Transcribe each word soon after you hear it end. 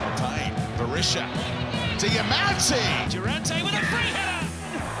Barisha. Diamante. Durante with a free header.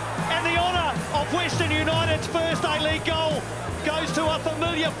 And the honour of Western United's first A-League goal goes to a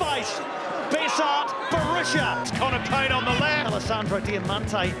familiar face. Bessart Barisha. It's Connor Kane on the left. Alessandro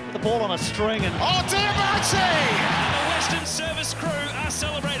Diamante with the ball on a string. And Oh, Diamante! And the Western service crew are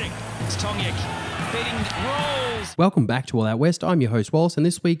celebrating. It's Tongyek beating Rolls. Welcome back to All Out West. I'm your host, Wallace, and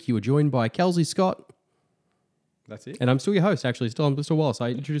this week you were joined by Kelsey Scott. That's it. And I'm still your host, actually. Still, I'm Mr. Wallace. I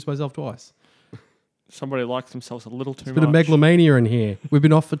introduced myself twice. Somebody likes themselves a little too Bit much. of megalomania in here. We've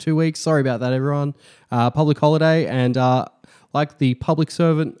been off for 2 weeks. Sorry about that, everyone. Public holiday, and like the public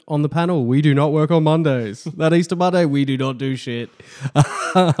servant on the panel, we do not work on Mondays. That Easter Monday, we do not do shit.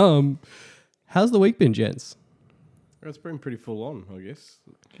 How's the week been, gents? It's been pretty full on, I guess.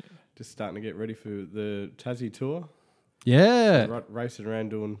 Just starting to get ready for the Tassie tour. Yeah. Racing around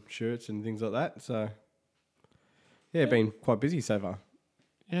doing shirts and things like that. So, yeah, been quite busy so far.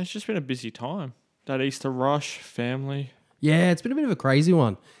 Yeah, it's just been a busy time. That Easter rush, family. Yeah, it's been a bit of a crazy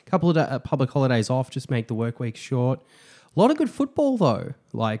one. A couple of public holidays off, just make the work week short. A lot of good football, though.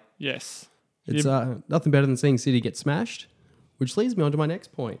 Like, Yes. it's nothing better than seeing City get smashed, which leads me on to my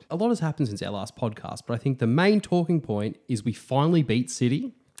next point. A lot has happened since our last podcast, but I think the main talking point is we finally beat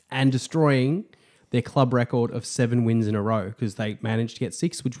City and destroying their club record of 7 wins in a row because they managed to get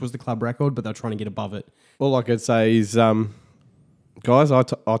 6, which was the club record, but they're trying to get above it. All I could say is, guys, I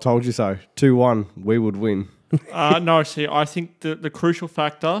told you so. 2-1, we would win. No, see, I think the crucial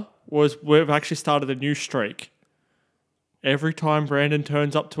factor was we've actually started a new streak. Every time Brandon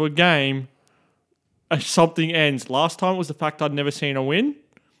turns up to a game, something ends. Last time it was the fact I'd never seen a win.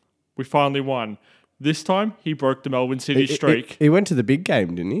 We finally won. This time, he broke the Melbourne City streak. He went to the big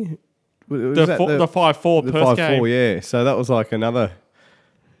game, didn't he? Was The that 5-4 the Perth 5-4, game. yeah. So that was like another...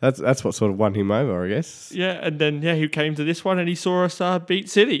 That's what sort of won him over, I guess. Yeah, and then he came to this one and he saw us beat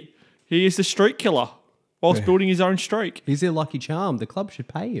City. He is the streak killer whilst building his own streak. He's their lucky charm. The club should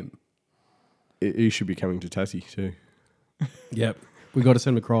pay him. He should be coming to Tassie too. Yep. We got to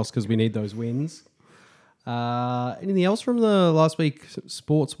send him across because we need those wins. Anything else from the last week,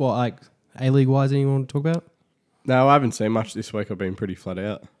 sports, like A-League wise, anyone want to talk about? No, I haven't seen much this week. I've been pretty flat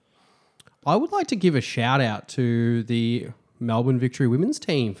out. I would like to give a shout out to the Melbourne Victory women's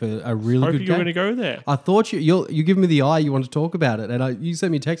team for a really Hope good you game. were going to go there. I thought you give me the eye. You want to talk about it, and you sent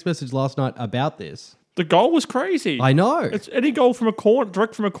me a text message last night about this. The goal was crazy. I know. It's any goal from a corner,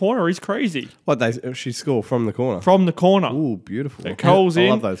 direct from a corner, is crazy. She scored from the corner. From the corner. Ooh, beautiful. It curls I in.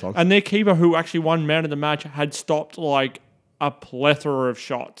 love those ones. And their keeper, who actually won man of the match, had stopped like a plethora of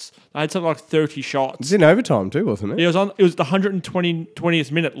shots. They had something like 30 shots. It's in overtime too, wasn't it? It was the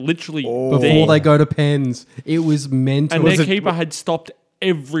 20th minute, literally. Oh. Before they go to pens, it was mental. And Was their it- keeper had stopped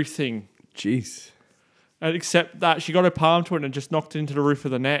everything. Jeez. Except that she got her palm to it and just knocked it into the roof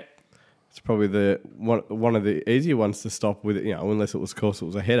of the net. It's probably the one of the easier ones to stop with, unless it was, of course, it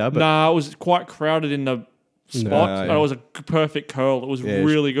was a header. But Nah, it was quite crowded in the spot. yeah. And it was a perfect curl. It was Yeah,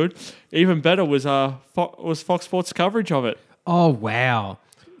 really good. Even better was Fox Sports coverage of it. Oh wow,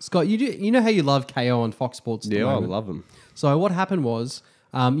 Scott, you know how you love KO on Fox Sports. At the yeah, I moment? love them. So what happened was,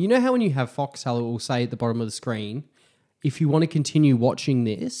 you know how when you have Foxtel, it will say at the bottom of the screen, if you want to continue watching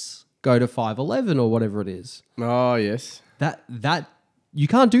this, go to 511 or whatever it is. Oh yes. That you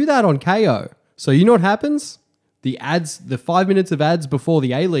can't do that on KO. So you know what happens? The 5 minutes of ads before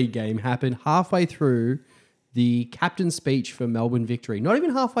the A-League game happen halfway through the captain's speech for Melbourne Victory. Not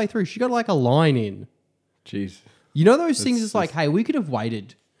even halfway through. She got like a line in. Jeez. You know those things, it's like, hey, we could have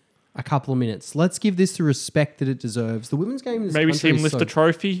waited a couple of minutes. Let's give this the respect that it deserves. The women's game in this Maybe country see him is lift so- the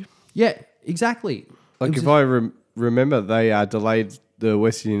trophy. Yeah, exactly. Like if I remember, they delayed the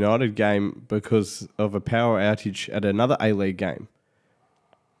Western United game because of a power outage at another A-League game.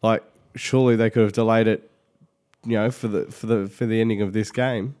 Like surely they could have delayed it, for the ending of this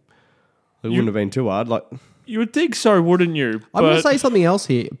game. It wouldn't have been too hard. Like You would think so, wouldn't you? I'm going to say something else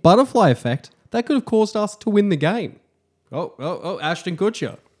here. Butterfly effect. That could have caused us to win the game. Oh, Ashton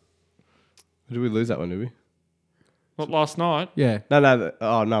Kutcher. did we lose that one? Did we? Not last night. Yeah. No. I'm You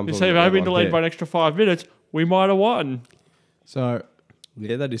talking say if about I had that been one, delayed yeah. by an extra 5 minutes, we might have won. So,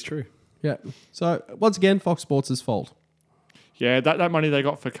 Yeah, that is true. yeah. So, once again, Fox Sports' fault. Yeah, that money they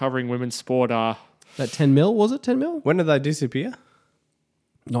got for covering women's sport, That 10 mil, was it 10 mil? When did they disappear?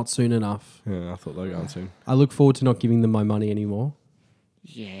 Not soon enough. Yeah, I thought they were going soon. I look forward to not giving them my money anymore.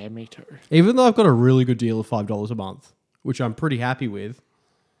 yeah, me too. Even though I've got a really good deal of $5 a month, which I'm pretty happy with.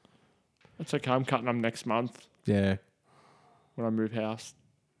 That's okay. I'm cutting them next month Yeah. when I move house.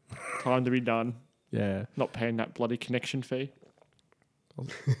 Time to be done. Yeah. Not paying that bloody connection fee.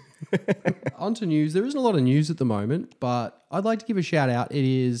 On to news. There isn't a lot of news at the moment, but I'd like to give a shout out. It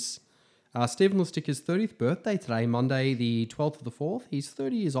is Stephen Lusticker's 30th birthday today, Monday, the 12th of the 4th. He's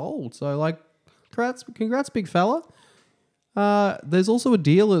 30 years old. So, like, congrats, big fella. There's also a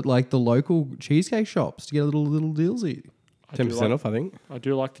deal at, like, the local cheesecake shops to get a little dealsy. 10% off, I think. I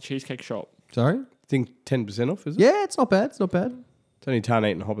do like the Cheesecake Shop. Sorry? I think 10% off, is it? Yeah, it's not bad. It's not bad. It's only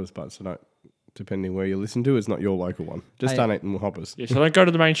Tarnate and Hoppers, but so don't, depending where you listen to, it's not your local one. Just Hey. Tarnate and Hoppers. Yeah, so don't go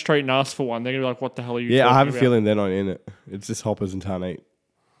to the main street and ask for one. They're going to be like, what the hell are you Yeah, I have talking a about? feeling they're not in it. It's just Hoppers and Tarnate.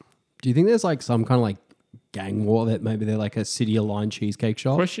 Do you think there's, like, some kind of, like, gang war that maybe they're, like, a city-aligned cheesecake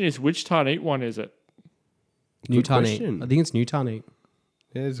shop? Question is, which Tarnate one is it? New Good Tarnate. question. I think it's New Tarnate.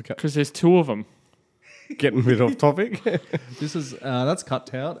 Yeah, there's a Because there's two of them. getting a bit off topic. This is, that's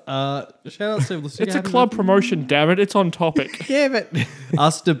cut out. Shout out to It's a club promotion, damn it. It's on topic. yeah, but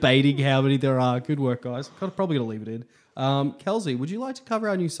Us debating how many there are. Good work, guys. Probably going to leave it in. Kelsey, would you like to cover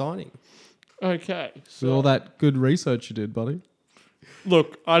our new signing? Okay. With So, all that good research you did, buddy.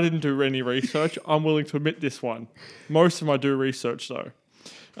 look, I didn't do any research. I'm willing to admit this one. Most of them I do research, though.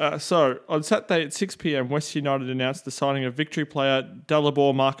 So, on Saturday at 6 p.m, West United announced the signing of Victory player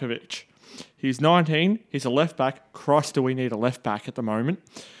Dalibor Markovic. He's 19. He's a left back. Christ, do we need a left back at the moment?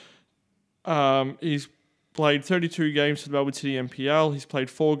 He's played 32 games for the Melbourne City MPL. He's played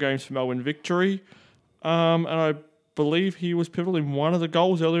 4 games for Melbourne Victory. And I believe he was pivotal in one of the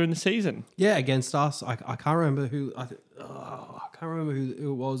goals earlier in the season. Yeah, against us. I can't remember who. I can't remember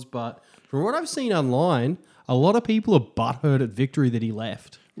who it was, but from what I've seen online, a lot of people are butthurt at Victory that he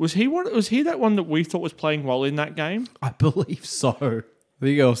left. Was he that one that we thought was playing well in that game? I believe so. I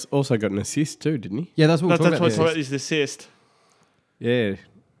think he also got an assist too, didn't he? Yeah, that's what we're That's talking what I about. thought is the assist. Yeah.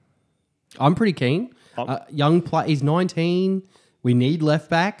 I'm pretty keen. Young play. He's 19. We need left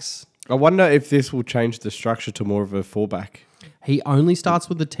backs. I wonder if this will change the structure to more of a fullback. He only starts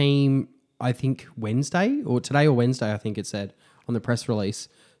with the team, I think, Wednesday or today or Wednesday, I think it said on the press release.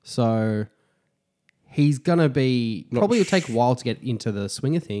 So he's going to be probably will take a while to get into the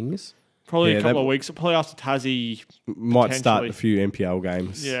swing of things. Probably Yeah, a couple that- of weeks. Probably after Tassie. Might start Potentially. a few NPL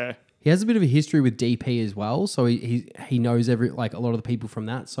games. Yeah. He has a bit of a history with DP as well, so he knows a lot of the people from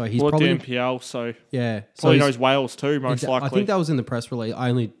that. So he's Well, at probably the NPL, so yeah. So probably he's- knows Wales too, most likely. I think that was in the press release. I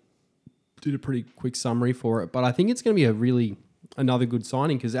only did a pretty quick summary for it, but I think it's going to be another good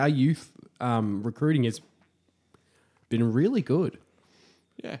signing because our youth recruiting has been really good.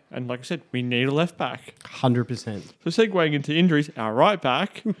 Yeah, and like I said, we need a left back. 100%. So segueing into injuries, our right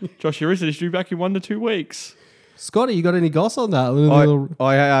back, Josh Urissa, is due back in 1 to 2 weeks. Scotty, you got any goss on that?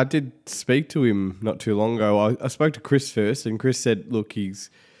 I did speak to him not too long ago. I spoke to Chris first, and Chris said, "Look, he's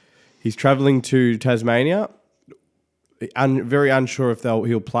travelling to Tasmania. Very unsure if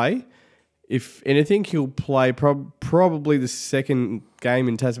he'll play. If anything, he'll play probably the second game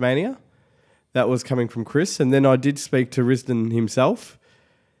in Tasmania." That was coming from Chris, and then I did speak to Risdon himself.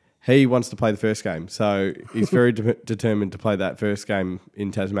 He wants to play the first game, so he's very determined to play that first game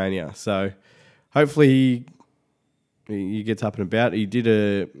in Tasmania. So hopefully he gets up and about. He did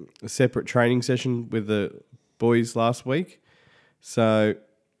a separate training session with the boys last week. So,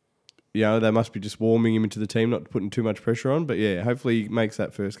 they must be just warming him into the team, not putting too much pressure on. But, yeah, hopefully he makes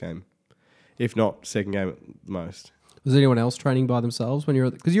that first game. If not, second game at most. Was anyone else training by themselves when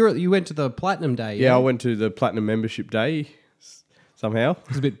you went to the Platinum Day? Yeah, I went to the Platinum Membership Day somehow. It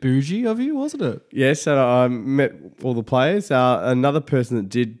was a bit bougie of you, wasn't it? Yes, and I met all the players. Another person that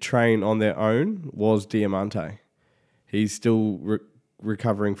did train on their own was Diamante. He's still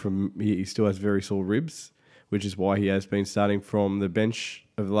recovering from... He still has very sore ribs, which is why he has been starting from the bench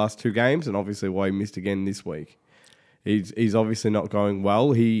over the last 2 games, and obviously why he missed again this week. He's obviously not going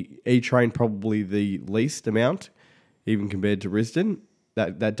well. He trained probably the least amount, even compared to Risdon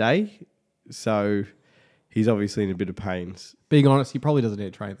that day. So he's obviously in a bit of pains. Being honest, he probably doesn't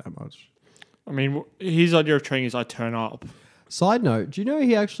need to train that much. I mean, his idea of training is I turn up. Side note, do you know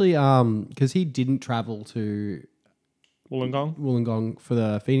he actually, because he didn't travel to Wollongong for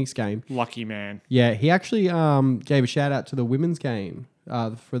the Phoenix game. Lucky man. Yeah, he actually gave a shout out to the women's game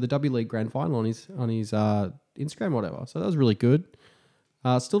for the W League Grand Final on his Instagram or whatever. So that was really good.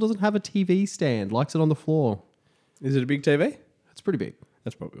 Still doesn't have a TV stand. Likes it on the floor. Is it a big TV? It's pretty big.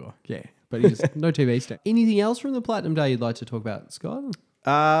 That's probably why. Yeah, but he's no TV stand. Anything else from the Platinum Day you'd like to talk about, Scott?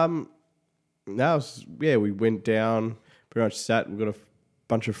 We went down, pretty much sat. We got a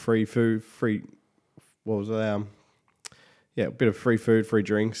bunch of free food, a bit of free food, free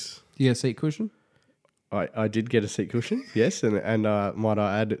drinks. Do you get a seat cushion? I did get a seat cushion, yes, and might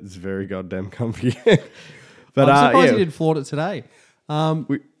I add, it's very goddamn comfy. But I'm surprised you didn't flaunt it today.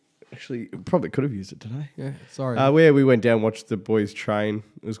 we actually probably could have used it today. Yeah, sorry. We went down, watched the boys train.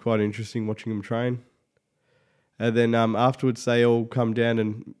 It was quite interesting watching them train. And then afterwards, they all come down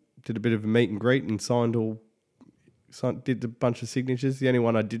and did a bit of a meet and greet and did a bunch of signatures. The only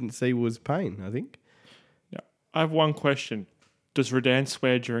one I didn't see was Payne, I think. Yeah. I have one question. Does Redan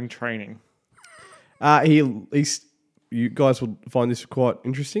swear during training? You guys will find this quite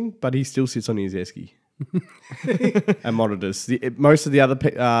interesting, but he still sits on his esky and monitors. Most of the other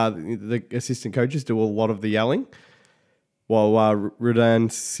the assistant coaches do a lot of the yelling, while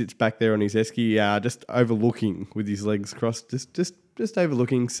Redan sits back there on his esky, just overlooking with his legs crossed, just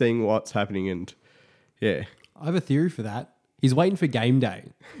overlooking, seeing what's happening, and yeah. I have a theory for that. He's waiting for game day.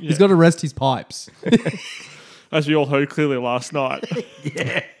 Yeah. He's got to rest his pipes. As we all heard clearly last night.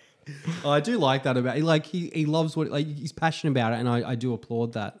 Yeah. I do like that about he loves he's passionate about it, and I do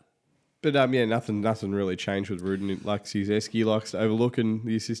applaud that. But nothing really changed with Rudin. He likes his esky, he likes to overlook, and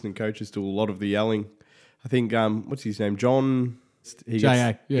the assistant coaches do a lot of the yelling. I think what's his name, John? He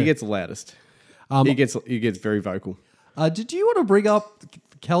gets the loudest. He gets very vocal. Did you want to bring up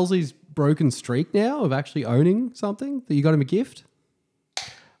Kelsey's broken streak now of actually owning something that you got him a gift?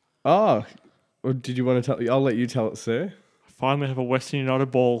 Oh, or did you want to tell? I'll let you tell it, sir. Finally have a Western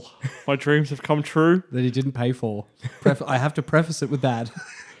United ball. My dreams have come true. That he didn't pay for. I have to preface it with that.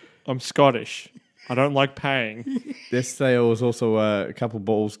 I'm Scottish. I don't like paying. Yesterday there was also a couple of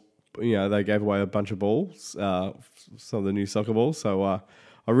balls. They gave away a bunch of balls, some of the new soccer balls. So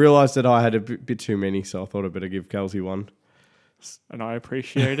I realised that I had a bit too many, so I thought I'd better give Kelsey one. And I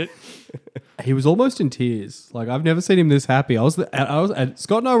appreciate it. He was almost in tears. Like, I've never seen him this happy. I was at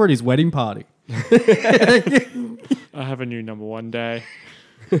Scott and I were at his wedding party. I have a new number one day.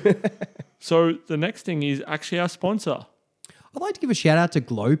 So the next thing is actually our sponsor. I'd like to give a shout out to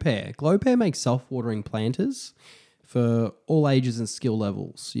Glowpair. Glowpair makes self-watering planters for all ages and skill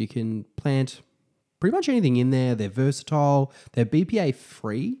levels. You can plant pretty much anything in there. They're versatile. They're BPA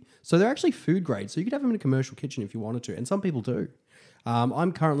free. So they're actually food grade. So you could have them in a commercial kitchen if you wanted to. And some people do.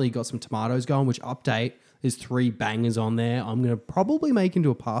 I'm currently got some tomatoes going, which update. There's 3 bangers on there. I'm going to probably make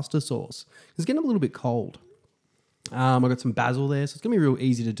into a pasta sauce. It's getting a little bit cold. I've got some basil there, so it's going to be real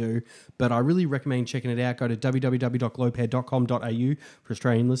easy to do. But I really recommend checking it out. Go to www.glowpair.com.au for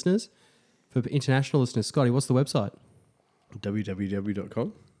Australian listeners. For international listeners, Scotty, what's the website?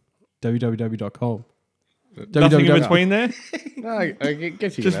 www.com. www.com. Nothing in between there? No, I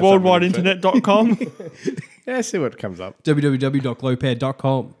guess you just can have worldwideinternet.com. Yeah, see what comes up.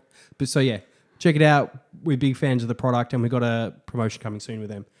 www.glowpair.com. But so yeah, check it out. We're big fans of the product, and we've got a promotion coming soon with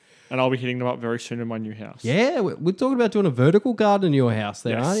them. And I'll be hitting them up very soon in my new house. Yeah, we're talking about doing a vertical garden in your house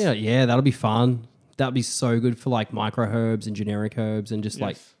there, Yes. aren't you? Yeah, that'll be fun. That'll be so good for like micro herbs and generic herbs and just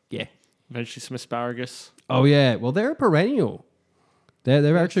Yes. Eventually some asparagus. Oh yeah, well they're a perennial.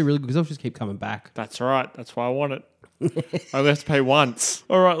 They're actually really good because they'll just keep coming back. That's right. That's why I want it. I only have to pay once.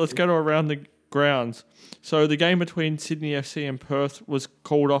 All right, let's go to around the grounds. So the game between Sydney FC and Perth was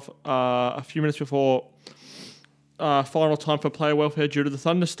called off a few minutes before final time for player welfare due to the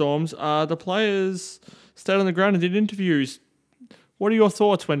thunderstorms. The players stayed on the ground and did interviews. What are your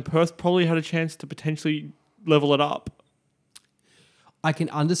thoughts when Perth probably had a chance to potentially level it up? I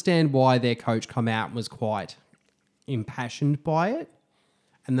can understand why their coach come out and was quite impassioned by it.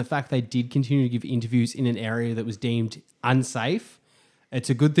 And the fact they did continue to give interviews in an area that was deemed unsafe.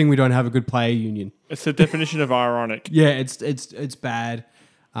 It's a good thing we don't have a good player union. It's the definition of ironic. Yeah, it's bad.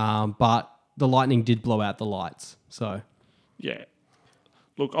 But the Lightning did blow out the lights. So yeah.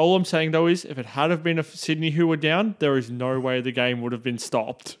 Look, all I'm saying though is if it had have been a Sydney who were down, there is no way the game would have been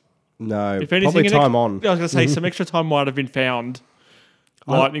stopped. No, if anything, probably time on. I was going to say some extra time might have been found.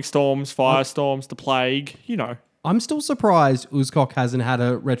 Lightning storms, firestorms, the plague, I'm still surprised Uzkok hasn't had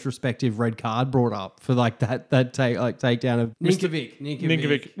a retrospective red card brought up for like that takedown of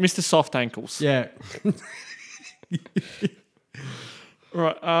Ninkovic. Mr. Soft Ankles. Yeah.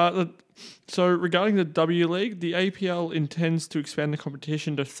 Right. So regarding the W League, the APL intends to expand the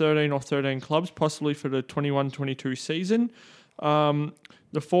competition to 13 or 13 clubs, possibly for the 21-22 season.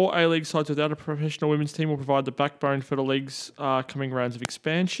 The 4 A-League sides without a professional women's team will provide the backbone for the league's coming rounds of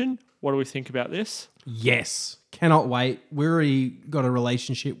expansion. What do we think about this? Yes. Cannot wait. We already got a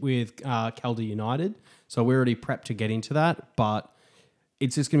relationship with Calder United, so we're already prepped to get into that, but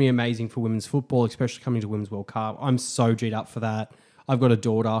it's just going to be amazing for women's football, especially coming to Women's World Cup. I'm so G'd up for that. I've got a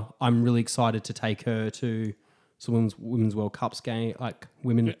daughter. I'm really excited to take her to some Women's World Cups game, like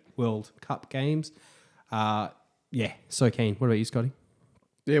World Cup games. Yeah, so keen. What about you, Scotty?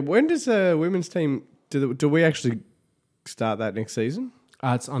 Yeah, when does the women's team, do we actually start that next season?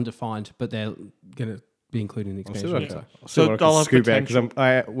 It's undefined, but they're going to be included in the expansion. So they'll have scoop out potential.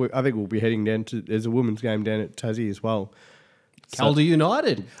 because I think we'll be heading down to. There's a women's game down at Tassie as well. Calder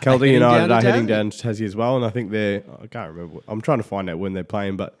United. Calder heading United to are heading Tassie. down to Tassie as well, and I think I can't remember. I'm trying to find out when they're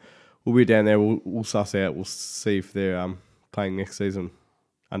playing, but we'll be down there. We'll suss out. We'll see if they're playing next season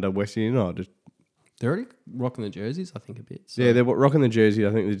under Western United. They're already rocking the jerseys, I think, a bit. So. Yeah, they're rocking the jersey.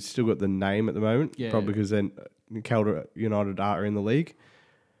 I think they've still got the name at the moment, Yeah. probably because then Calder United are in the league,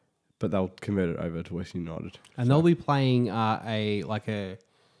 but they'll convert it over to Western United. And they'll be playing a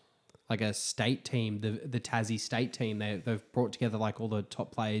state team, the Tassie state team. They've brought together like all the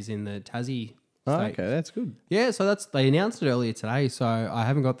top players in the Tassie Oh, state. okay, that's good. Yeah, so they announced it earlier today. So I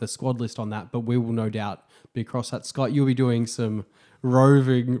haven't got the squad list on that, but we will no doubt be across that. Scott, you'll be doing some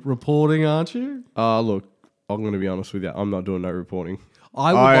roving reporting, aren't you? Look, I'm going to be honest with you. I'm not doing no reporting.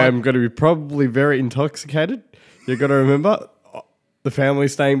 I would I like- am going to be probably very intoxicated. You've got to remember, the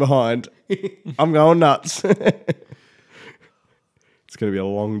family's staying behind. I'm going nuts. It's going to be a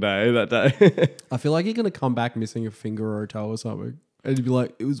long day that day. I feel like you're going to come back missing a finger or a toe or something. And you'd be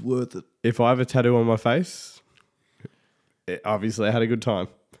like, it was worth it. If I have a tattoo on my face, obviously I had a good time.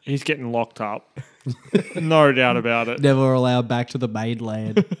 He's getting locked up. No doubt about it. Never allowed back to the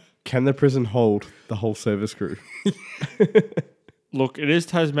mainland. Can the prison hold the whole service crew? Look, it is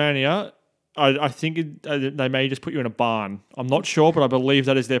Tasmania. I think they may just put you in a barn. I'm not sure, but I believe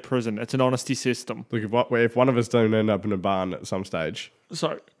that is their prison. It's an honesty system. Look, if one of us don't end up in a barn at some stage.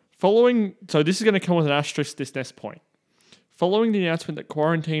 So this is going to come with an asterisk, this next point. Following the announcement that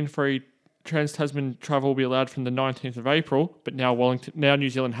quarantine-free trans-Tasman travel will be allowed from the 19th of April, but now New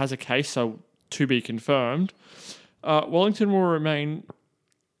Zealand has a case, so to be confirmed, Wellington will remain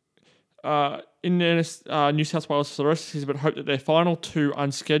in New South Wales for the rest of the season, but hope that their final 2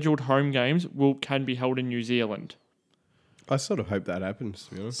 unscheduled home games can be held in New Zealand. I sort of hope that happens,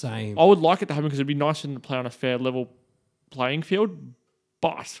 to be honest. Same. I would like it to happen because it'd be nice for them to play on a fair level playing field,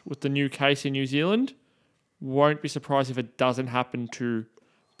 but with the new case in New Zealand, won't be surprised if it doesn't happen to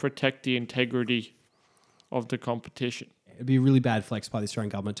protect the integrity of the competition. It'd be a really bad flex by the Australian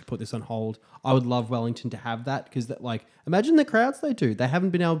government to put this on hold. I would love Wellington to have that because, imagine the crowds they do. They haven't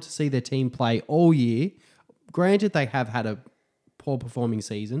been able to see their team play all year. Granted, they have had a poor performing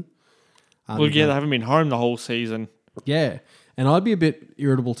season. Well, yeah, they haven't been home the whole season. Yeah. And I'd be a bit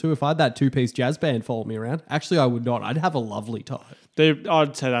irritable too if I had that 2-piece jazz band follow me around. Actually, I would not. I'd have a lovely time.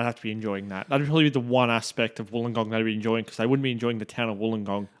 I'd say they'd have to be enjoying that. That'd probably be the one aspect of Wollongong they'd be enjoying because they wouldn't be enjoying the town of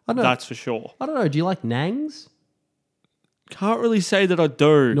Wollongong. I know. That's for sure. I don't know. Do you like Nangs? Can't really say that I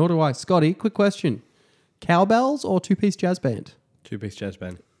do. Nor do I. Scotty, quick question. Cowbells or 2-piece jazz band? 2-piece jazz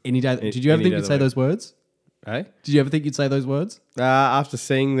band. Any day. Did you ever any think day you'd of say the those words? Hey? Did you ever think you'd say those words? After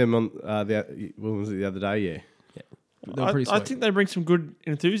seeing them on when was it, the other day? Yeah. They were pretty I sweet. think they bring some good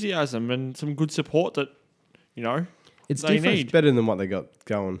enthusiasm and some good support that, It's they different. need. It's better than what they got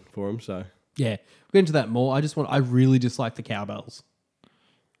going for them. So Yeah. We'll get into that more. I really dislike the cowbells.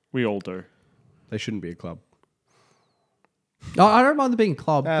 We all do. they shouldn't be a club. No, I don't mind them being a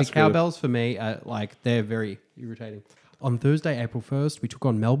club. That's The good. cowbells for me, they're very irritating. On Thursday, April 1st, we took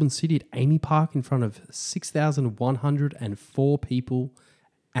on Melbourne City at Amy Park in front of 6,104 people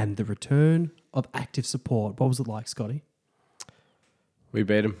and the return of active support. What was it like, Scotty? We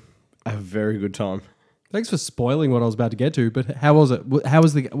beat them. A very good time. Thanks for spoiling what I was about to get to, but how was it? How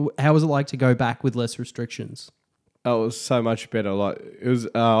was it like to go back with less restrictions? Oh, it was so much better. Like it was.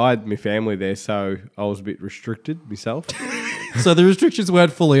 I had my family there, so I was a bit restricted myself. So the restrictions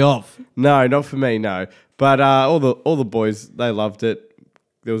weren't fully off. No, not for me. No, but all the boys, they loved it.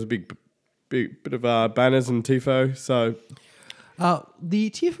 There was a big bit of banners and tifo. So The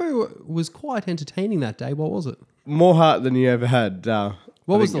tifo was quite entertaining that day. What was it? more heart than you ever had.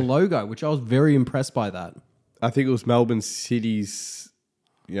 What was the logo? Which I was very impressed by that. I think it was Melbourne City's,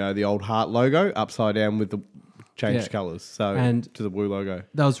 the old heart logo upside down with the changed colours. So And- to the blue logo.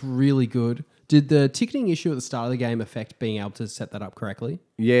 That was really good. Did the ticketing issue at the start of the game affect being able to set that up correctly?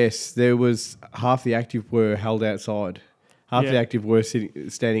 Yes, there was half the active were held outside. Half the Yeah. active were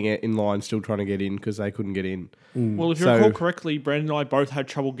standing out in line, still trying to get in because they couldn't get in. Well, if you So- recall correctly, Brandon and I both had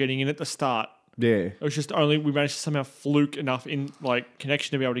trouble getting in at the start. Yeah, It was just only we managed to somehow fluke enough in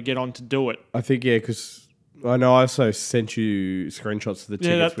connection to be able to get on to do it. I think because I know I also sent you screenshots of the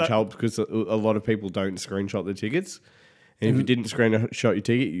Yeah, tickets, that- which helped because a lot of people don't screenshot the tickets. And if you didn't screenshot your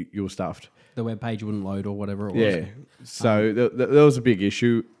ticket, you were stuffed. The web page wouldn't load or whatever it was. Yeah, so there was a big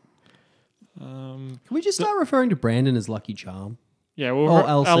issue. Can we just start referring to Brandon as Lucky Charm? Yeah, well, Oh,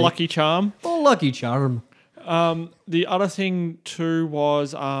 our LC. lucky charm. Oh, Lucky Charm. The other thing too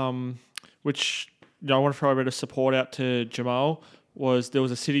was, which I want to throw a bit of support out to Jamal, was there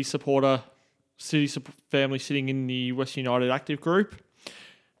was a City family sitting in the West United active group.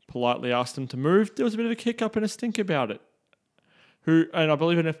 Politely asked them to move. There was a bit of a kick up and a stink about it. and I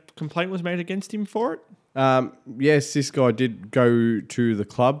believe a complaint was made against him for it. Yes, this guy did go to the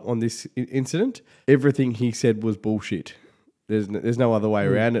club on this incident. Everything he said was bullshit. There's no other way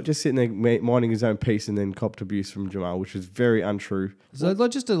around it. Just sitting there minding his own peace and then copped abuse from Jamal, which is very untrue. So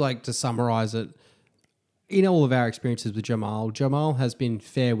just to summarize it, in all of our experiences with Jamal has been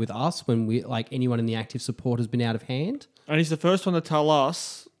fair with us when we anyone in the active support has been out of hand. And he's the first one to tell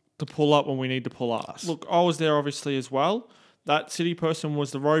us to pull up when we need to pull up. Look, I was there obviously as well. That City person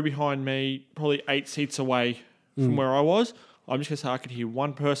was the row behind me, probably 8 seats away from where I was. I'm just going to say I could hear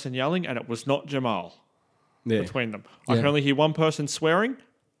one person yelling, and it was not Jamal between them. I could only hear one person swearing.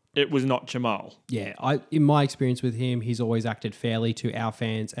 It was not Jamal. Yeah, in my experience with him, he's always acted fairly to our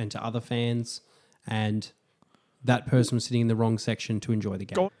fans and to other fans, and that person was sitting in the wrong section to enjoy the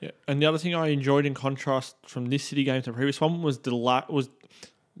game. Yeah. And the other thing I enjoyed in contrast from this City game to the previous one was was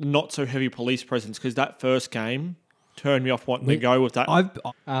not so heavy police presence, because that first game turned me off wanting to go with that.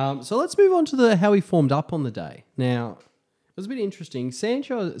 So let's move on to how he formed up on the day. Now, it was a bit interesting.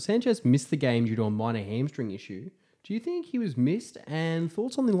 Sanchez missed the game due to a minor hamstring issue. Do you think he was missed? And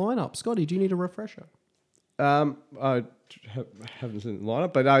thoughts on the lineup? Scotty, do you need a refresher? I haven't seen the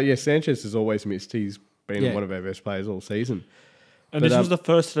lineup, but Sanchez has always missed. He's been one of our best players all season. And this was the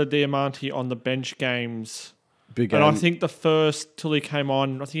first of the Diamante on the bench games. Big and I think the first till he came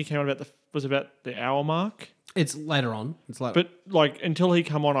on, I think he came on about the hour mark. It's later on. But until he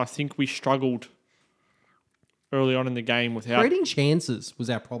come on, I think we struggled early on in the game without creating chances was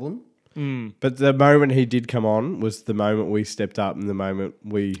our problem. But the moment he did come on was the moment we stepped up, and the moment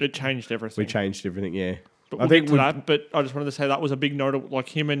it changed everything. We changed everything. Yeah, but we'll get to that. But I just wanted to say that was a big note of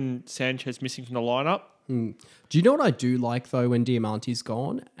him and Sanchez missing from the lineup. Do you know what I do like though when Diamante's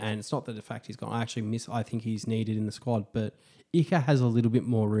gone? And it's not that the fact he's gone. I think he's needed in the squad, but Ika has a little bit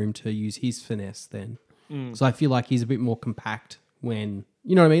more room to use his finesse then. So I feel like he's a bit more compact when,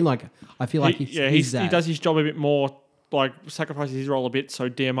 you know what I mean? I feel like he does his job a bit more, sacrifices his role a bit so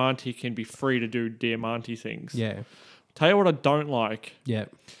Diamante can be free to do Diamante things. Yeah. Tell you what I don't like. Yeah.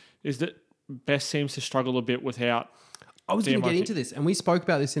 Is that Best seems to struggle a bit without I was going to get into this, and we spoke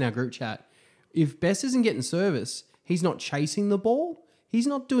about this in our group chat. If Best isn't getting service, he's not chasing the ball. He's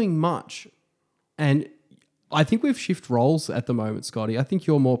not doing much. And I think we've shifted roles at the moment, Scotty. I think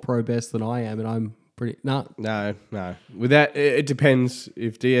you're more pro Best than I am, and I'm pretty... No. With that, it depends.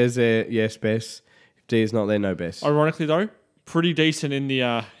 If Diaz there, yes, Best. If Diaz not there, no Best. Ironically, though, pretty decent in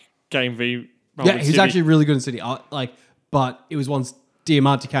the game V. Yeah, he's actually really good in City. But it was once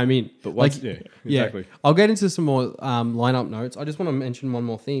Diamante came in. But once, exactly. I'll get into some more lineup notes. I just want to mention one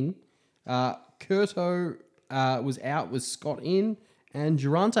more thing. Curto was out, was Scott in, and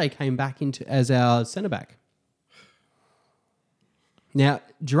Durante came back into as our centre back. Now,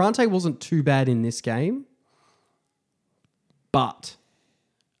 Durante wasn't too bad in this game, but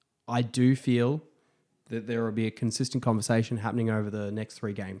I do feel that there will be a consistent conversation happening over the next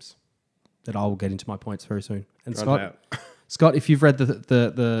 3 games that I will get into my points very soon. And Scott, if you've read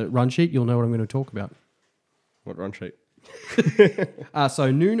the run sheet, you'll know what I'm going to talk about. What run sheet?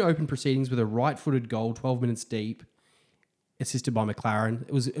 So Noon opened proceedings with a right-footed goal, 12 minutes deep, assisted by McLaren.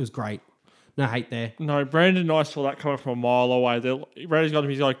 It was great. No hate there. No, Brandon and I saw that coming from a mile away. Brandon's got him.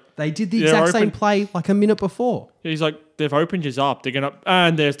 He's like, they did the exact same play like a minute before. He's like, they've opened yours up. They're gonna,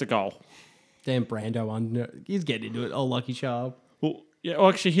 and there's the goal. Damn Brando, he's getting into it. Oh, lucky Sharp. Well,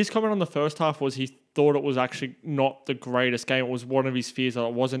 actually, his comment on the first half was he thought it was actually not the greatest game. It was one of his fears that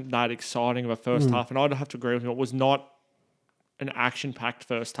it wasn't that exciting of a first half, and I'd have to agree with him. It was not an action-packed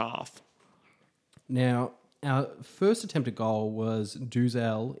first half. Now, our first attempt at goal was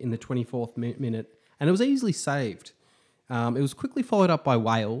Duzel in the 24th minute, and it was easily saved. It was quickly followed up by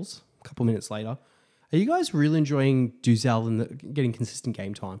Wales a couple minutes later. Are you guys really enjoying Duzel and getting consistent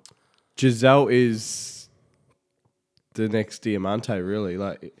game time? Giselle is the next Diamante, really.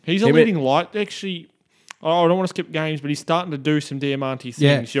 He's a leading light. Actually, I don't want to skip games, but he's starting to do some Diamante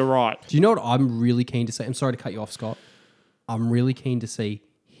things. Yeah. You're right. Do you know what I'm really keen to see? I'm sorry to cut you off, Scott. I'm really keen to see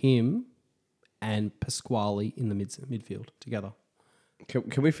him and Pasquale in the midfield together.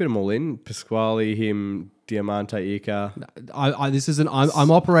 Can we fit them all in? Pasquale, him, Diamante, Ika.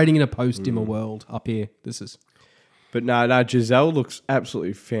 I'm operating in a post-dimmer world up here. But no, Giselle looks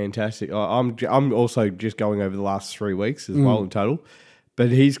absolutely fantastic. I'm also just going over the last 3 weeks as well in total. But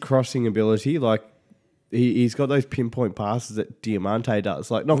his crossing ability, he's got those pinpoint passes that Diamante does.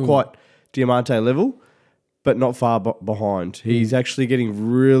 Not quite Diamante level, but not far behind. He's actually getting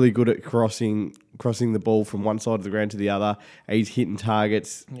really good at crossing the ball from one side of the ground to the other. He's hitting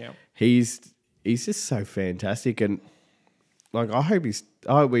targets. Yeah. He's just so fantastic, and I hope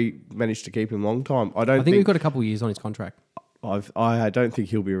we managed to keep him a long time. I think we've got a couple of years on his contract. I don't think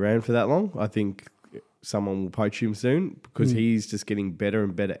he'll be around for that long. I think someone will poach him soon because he's just getting better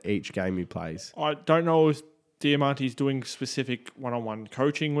and better each game he plays. I don't know if Diamante's doing specific one-on-one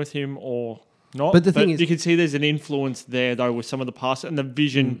coaching with him or not. But the thing is, you can see there's an influence there, though, with some of the passes. And the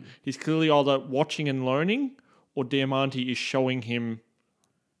vision, he's clearly either watching and learning or Diamante is showing him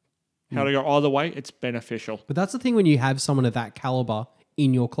how to go. Either way, it's beneficial. but that's the thing when you have someone of that caliber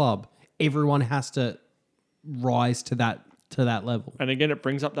in your club, everyone has to rise to that level. And again, it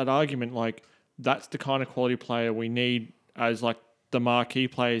brings up that argument, like, that's the kind of quality player we need as, like, the marquee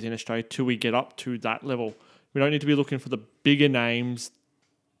players in Australia till we get up to that level. We don't need to be looking for the bigger names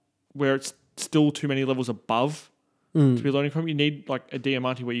where it's still too many levels above to be learning from. You need, like, a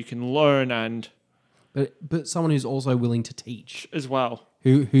Diamante where you can learn and But someone who's also willing to teach, as well.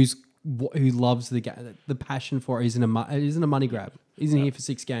 who loves the game, the passion for it isn't a money grab. Isn't here for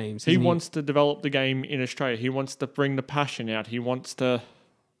 6 games. He wants to develop the game in Australia. He wants to bring the passion out. He wants to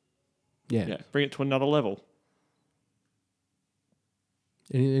bring it to another level.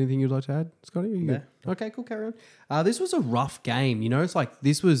 Anything you'd like to add, Scotty? Are you good? Okay, cool. Carry on. This was a rough game. You know, it's like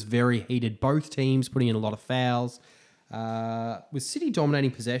this was very heated. Both teams putting in a lot of fouls. With City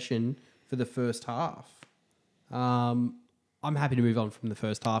dominating possession for the first half. I'm happy to move on from the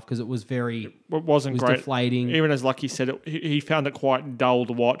first half because it was It wasn't great. Deflating. Even as Lucky said, he found it quite dull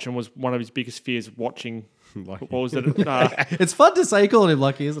to watch and was one of his biggest fears watching. What was it? It's fun to say calling him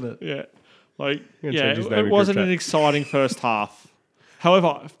lucky, isn't it? Yeah. Like, change yeah, his name it in wasn't group an chat. exciting first half.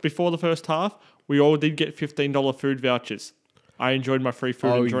 However, before the first half, we all did get $15 food vouchers. I enjoyed my free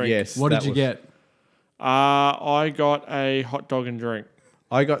food and drink. Yes. What did you get? I got a hot dog and drink.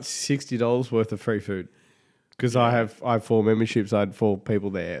 I got $60 worth of free food because I have 4 memberships. I had 4 people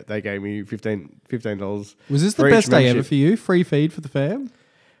there. They gave me $15. Was this the for each best day ever membership. for you? Free feed for the fam?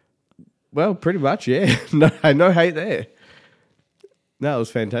 Well, pretty much, yeah. No hate there. No, it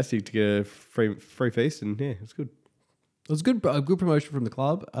was fantastic to get a free feast, and yeah, it's good. It was a good promotion from the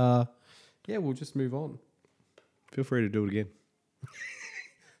club. Yeah, we'll just move on. Feel free to do it again.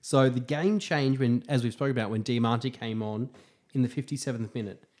 So the game changed when, as we've spoken about, when Diamante came on in the 57th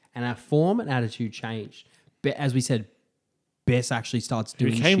minute, and our form and attitude changed. But as we said, Bess actually starts He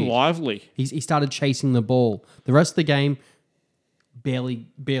doing became shit. lively. He started chasing the ball. The rest of the game, barely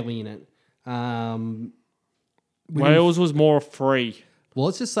in it. Wales was more free. Well,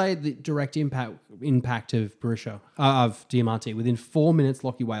 let's just say the direct impact of Barisha, of Diamante. Within 4 minutes,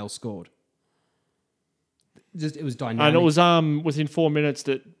 Lachie Wales scored. It was dynamic. And it was within 4 minutes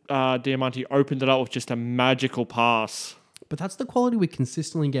that Diamante opened it up with just a magical pass. But that's the quality we're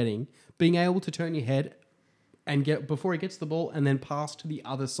consistently getting. Being able to turn your head and get before he gets the ball and then pass to the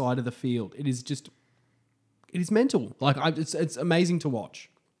other side of the field. It is mental. Like it's amazing to watch.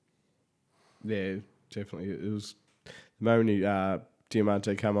 Yeah, definitely. It was the moment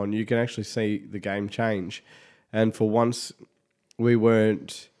Diamante come on, you can actually see the game change. And for once, we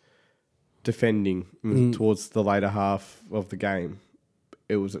weren't defending towards the later half of the game.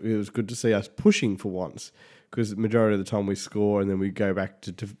 It was good to see us pushing for once, because the majority of the time we score and then we go back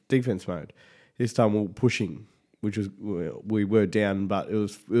to defense mode. This time we were pushing, which was we were down, but it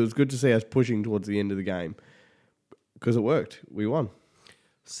was good to see us pushing towards the end of the game because it worked. We won.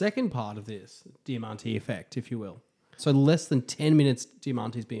 Second part of this Diamante effect, if you will. So less than 10 minutes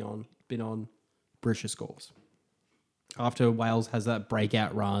Diamante's been on, Barisha scores. After Wales has that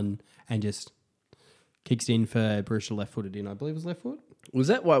breakout run and just kicks in for Barisha left-footed in. I believe it was left foot. Was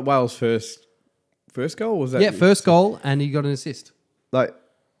that Wales' first goal? Or was that First goal, and he got an assist. like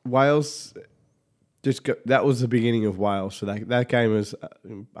Wales? That was the beginning of Wales. So that game was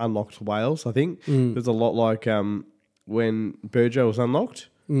unlocked Wales. I think it was a lot like when Burjo was unlocked.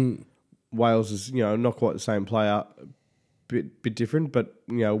 Wales is not quite the same player, bit different, but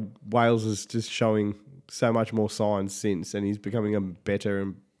Wales is just showing so much more signs since, and he's becoming a better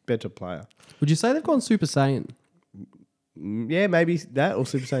and better player. Would you say they've gone Super Saiyan? Yeah, maybe that or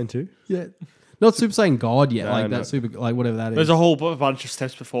Super Saiyan 2. Yeah. Not Super Saiyan God yet, No. that super, like whatever that is. There's a whole bunch of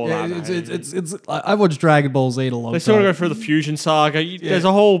steps before Yeah, that. it's I watched Dragon Ball Z a long They time. still got to go through the fusion saga. There's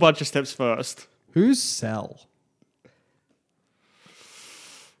a whole bunch of steps first. Who's Cell?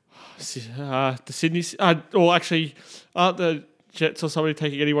 The Sydney, or actually, aren't the Jets or somebody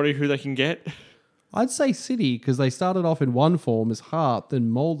taking anybody who they can get? I'd say City because they started off in one form as Hart, then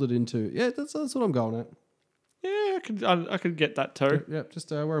molded into that's what I'm going at. Yeah, I could get that too. Yep,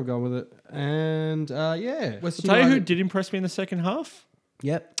 just where I'm going with it. And West I'll tell you who United- did impress me in the second half.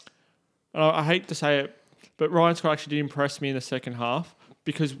 Yep. I hate to say it, but Ryan Scott actually did impress me in the second half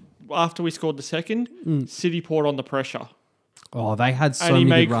because after we scored the second, City poured on the pressure. Oh, they had so and he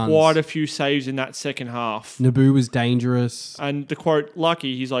many made good runs. quite a few saves in that second half. Naboo was dangerous. And the quote,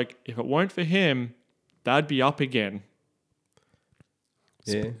 Lucky, he's like, if it weren't for him, they'd be up again.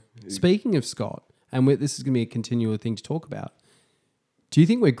 Yeah. Speaking of Scott, and this is going to be a continual thing to talk about, do you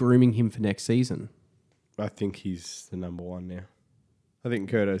think we're grooming him for next season? I think he's the number one now. I think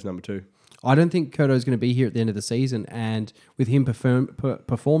Curto's number 2. I don't think Curto's going to be here at the end of the season, and with him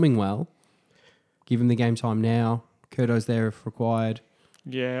performing well, give him the game time now. Curto's there if required.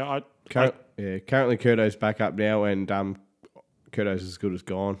 Yeah, Currently Curto's back up now, and Curto's as good as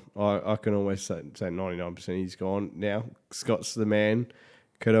gone. I can almost say 99% he's gone now. Scott's the man.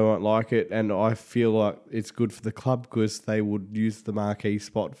 Curto won't like it, and I feel like it's good for the club because they would use the marquee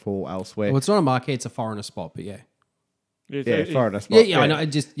spot for elsewhere. Well, it's not a marquee; it's a foreigner spot. But foreigner spot. Yeah, I know.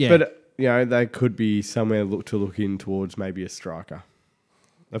 But they could be somewhere to look in towards maybe a striker,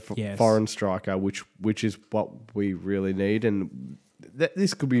 Yes. foreign striker, which is what we really need, and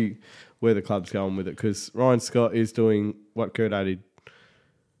this could be where the club's going with it because Ryan Scott is doing what Curto did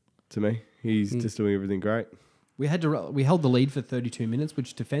to me. He's just doing everything great. We held the lead for 32 minutes,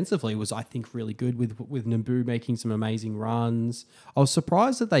 which defensively was, I think, really good with Naboo making some amazing runs. I was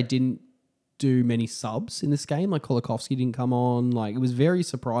surprised that they didn't do many subs in this game. Like Kolikovsky didn't come on. Like it was very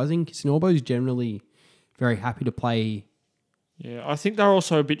surprising. Kisnorbo is generally very happy to play. Yeah, I think they're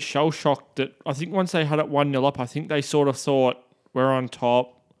also a bit shell-shocked that I think once they had it 1-0 up, I think they sort of thought, we're on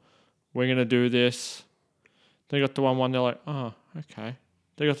top, we're going to do this. They got the 1-1, they're like, oh, okay.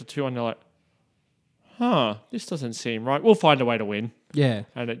 They got the 2-1, they're like, this doesn't seem right. We'll find a way to win. Yeah.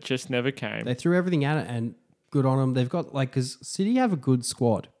 And it just never came. They threw everything at it and good on them. They've got, because City have a good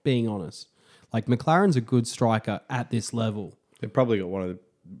squad, being honest. Like McLaren's a good striker at this level. They've probably got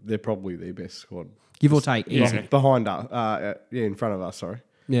they're probably the best squad. Give or take, easy. Behind us, in front of us, sorry.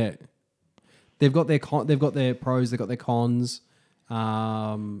 Yeah. They've got their pros, they've got their cons.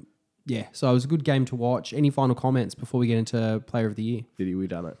 So it was a good game to watch. Any final comments before we get into Player of the Year? Diddy, we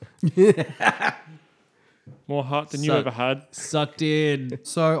done it. More heart than you ever had. Sucked in.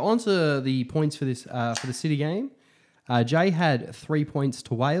 So on to the points for this for the City game. Jay had 3 points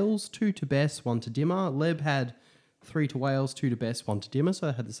to Wales, 2 to Bess, 1 to Dimmer. Leb had 3 to Wales, 2 to Bess, 1 to Dimmer. So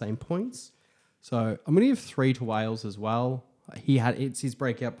they had the same points. So I'm going to give 3 to Wales as well. It's his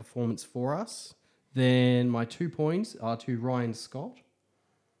breakout performance for us. Then my 2 points are to Ryan Scott.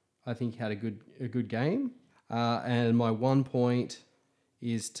 I think he had a good game. And my 1 point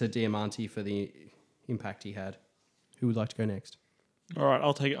is to Diamante for the impact he had. Who would like to go next? All right,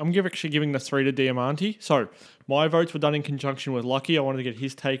 I'll take it. I'm actually giving the 3 to Diamante. So my votes were done in conjunction with Lucky. I wanted to get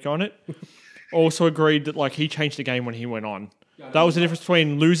his take on it. Also agreed that he changed the game when he went on. That was the difference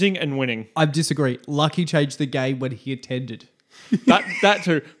between losing and winning. I disagree. Lucky changed the game when he attended. That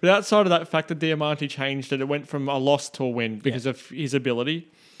too. But outside of that fact that Diamante changed it, it went from a loss to a win because of his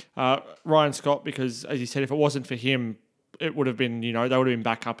ability. Ryan Scott, because as you said, if it wasn't for him, it would have been, they would have been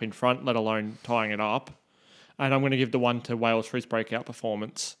back up in front, let alone tying it up. And I'm going to give the 1 to Wales for his breakout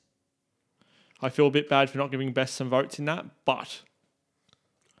performance. I feel a bit bad for not giving Best some votes in that, but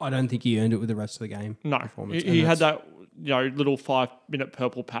I don't think he earned it with the rest of the game. No, performance. he had that little 5-minute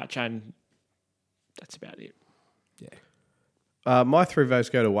purple patch, and that's about it. Yeah. My 3 votes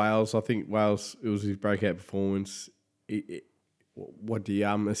go to Wales. I think Wales, it was his breakout performance. What the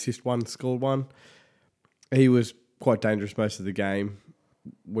assist 1, scored 1. He was quite dangerous most of the game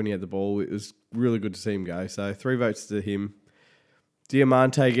when he had the ball. It was really good to see him go. So 3 votes to him.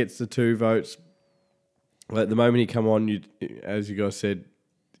 Diamante gets the 2 votes. At the moment he come on, as you guys said,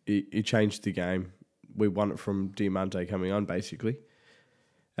 he changed the game. We won it from Diamante coming on, basically.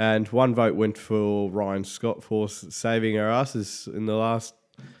 And 1 vote went for Ryan Scott for saving our asses in the last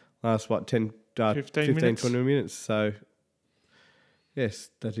 15 minutes? 20 minutes. So, yes,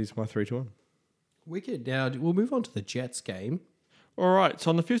 that is my 3 to 1. Wicked. Now, we'll move on to the Jets game. All right, so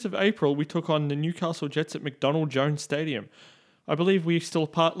on the 5th of April, we took on the Newcastle Jets at McDonald Jones Stadium. I believe we still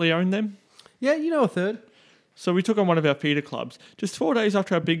partly own them. Yeah, a third. So we took on one of our feeder clubs just 4 days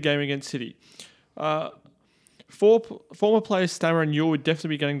after our big game against City. Former players Stammer and Yule would definitely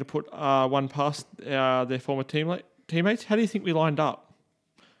be getting to put one past their former teammates. How do you think we lined up?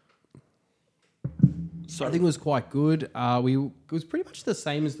 So I think it was quite good. It was pretty much the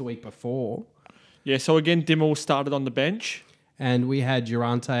same as the week before. Yeah, so again, Dimmel started on the bench. And we had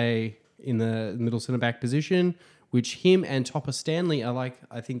Durante in the middle centre-back position, which him and Topper Stanley are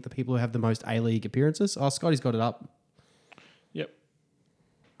I think the people who have the most A-League appearances. Oh, Scotty's got it up. Yep.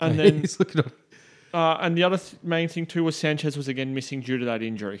 And then He's looking up. and the other main thing too was Sanchez was again missing due to that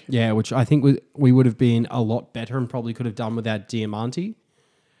injury. Yeah, which I think we would have been a lot better and probably could have done without Diamante.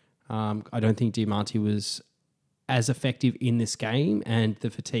 I don't think Diamante was as effective in this game, and the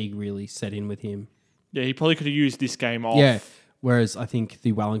fatigue really set in with him. Yeah, he probably could have used this game off. Yeah. Whereas I think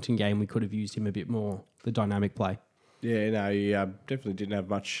the Wellington game, we could have used him a bit more, the dynamic play. Yeah, no, he definitely didn't have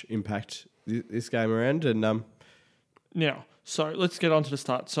much impact this game around. And Now, so let's get on to the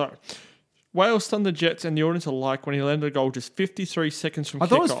start. So, Wales stunned the Jets and the audience alike when he landed a goal just 53 seconds from I kickoff.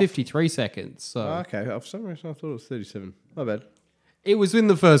 thought it was 53 seconds. So okay, for some reason I thought it was 37. My bad. it was in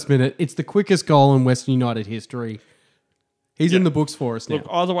the first minute. It's the quickest goal in Western United history. He's in the books for us now. Look,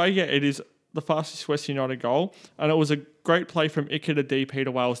 either way, yeah, it is the fastest Western United goal. And it was a great play from Iker to DP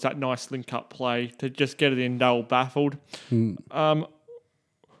to Wales, that nice link-up play to just get it in. They were baffled.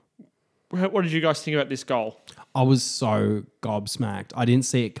 What did you guys think about this goal? I was so gobsmacked. I didn't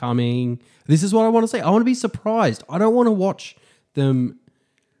see it coming. This is what I want to say. I want to be surprised. I don't want to watch them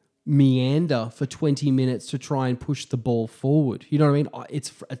meander for 20 minutes to try and push the ball forward. You know what I mean?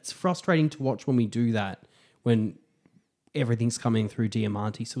 It's frustrating to watch when we do that, when everything's coming through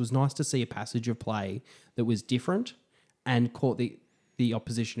Diamante. So it was nice to see a passage of play that was different and caught the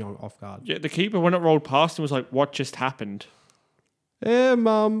opposition off guard. Yeah, the keeper, when it rolled past him, was like, what just happened?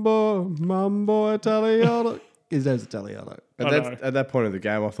 Mambo Italiano. His name's Italiano. At that point of the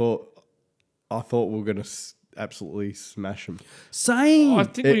game, I thought we were going to absolutely smash them. Same. I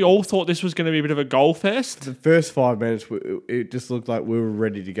think we all thought this was going to be a bit of a goal fest. The first 5 minutes, it just looked like we were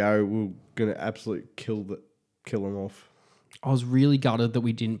ready to go. We were going to absolutely kill them off. I was really gutted that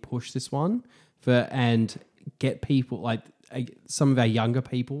we didn't push this one and get people like some of our younger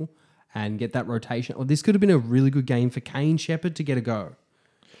people and get that rotation. Or this could have been a really good game for Kane Shepherd to get a go.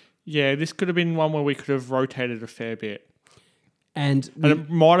 Yeah, this could have been one where we could have rotated a fair bit. And it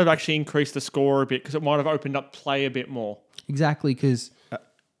might have actually increased the score a bit because it might have opened up play a bit more. Exactly, because...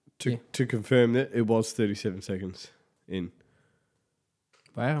 To confirm that, it was 37 seconds in.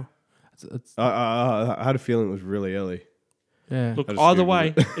 Wow. I had a feeling it was really early. Yeah. Look, I just either Googled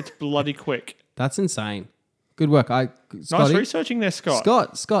way, it. it's bloody quick. That's insane. Good work. Nice Scotty? researching there,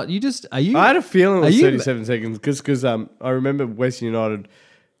 Scott. Scott, are you... I had a feeling it was you- 37 seconds because I remember Western United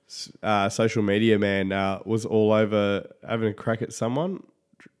social media man was all over having a crack at someone.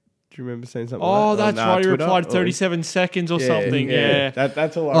 Do you remember saying something Oh, like that? that's right. You Twitter? replied Or- 37 seconds or something. Yeah.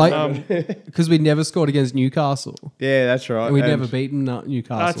 That's all I remember. Because we never scored against Newcastle. Yeah, that's right. And we'd And never beaten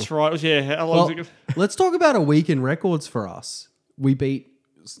Newcastle. That's right. It was, yeah. How long Well, was it? let's talk about a week in records for us. We beat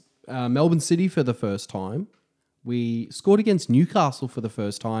Melbourne City for the first time. We scored against Newcastle for the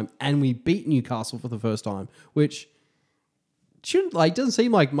first time, and we beat Newcastle for the first time, which shouldn't doesn't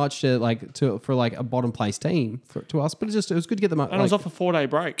seem like much for a bottom place team to us, but it was good to get them up. And it was off a 4-day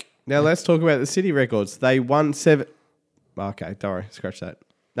break. Now let's talk about the City records. They won 7. Okay, don't worry, scratch that.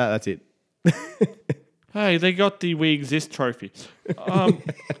 No, that's it. Hey, they got the We Exist trophy.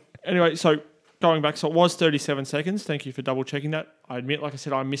 Anyway, so going back, so it was 37 seconds. Thank you for double checking that. I admit, like I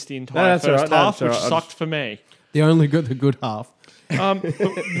said, I missed the entire that's all first right. No, half, that's all which right. sucked for me. They only got the good half. You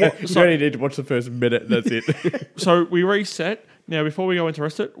only need to watch the first minute. That's it. So we reset. Now, before we go into the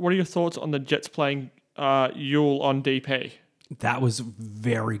rest of it, what are your thoughts on the Jets playing Yule on DP? That was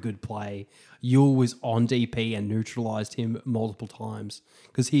very good play. Yule was on DP and neutralised him multiple times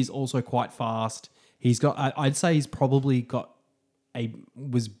because he's also quite fast. He's got. I'd say he's probably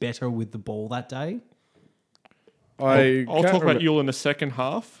was better with the ball that day. I'll talk about Yule in the second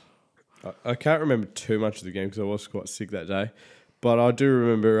half. I can't remember too much of the game because I was quite sick that day, but I do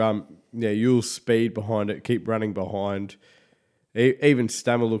remember. Yule's speed behind it, keep running behind. Even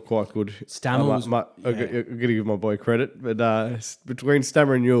Stammer looked quite good. Stammer was. I'm going to give my boy credit, but between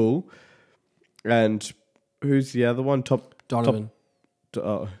Stammer and Yule, and who's the other one? Donovan.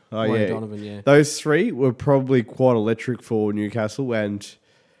 Yeah, Donovan, yeah. Those three were probably quite electric for Newcastle, and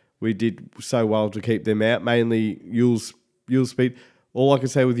we did so well to keep them out. Mainly Yule's speed. All I can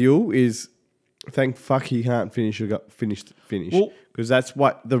say with Yule is, thank fuck he can't finish. Because that's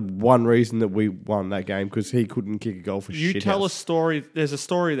the one reason that we won that game, because he couldn't kick a goal for shit. You tell a story. There's a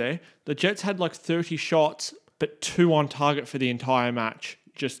story there. The Jets had like 30 shots, but 2 on target for the entire match.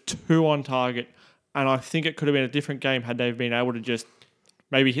 Just 2 on target. And I think it could have been a different game had they been able to just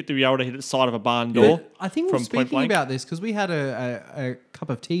maybe hit the side of a barn door. But I think we're from point speaking blank. about this because we had a cup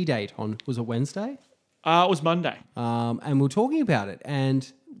of tea date was it Wednesday? It was Monday. And we were talking about it.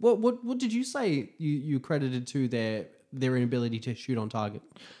 And what did you say you credited to their inability to shoot on target?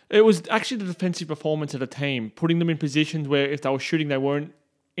 It was actually the defensive performance of the team, putting them in positions where if they were shooting, they weren't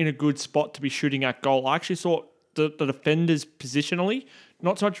in a good spot to be shooting at goal. I actually thought the defenders positionally,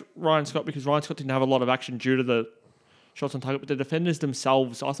 not so much Ryan Scott, because Ryan Scott didn't have a lot of action due to the shots on target, but the defenders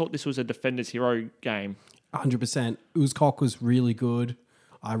themselves, I thought this was a defender's hero game. 100%. Uzcock was really good.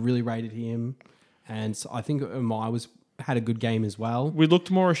 I really rated him. And so I think Umai had a good game as well. We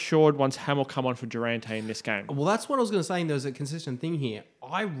looked more assured once Hamill come on for Durante in this game. Well, that's what I was going to say. There's a consistent thing here.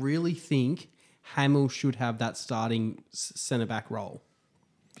 I really think Hamill should have that starting centre back role.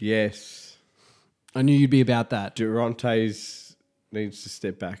 Yes. I knew you'd be about that. Durante's needs to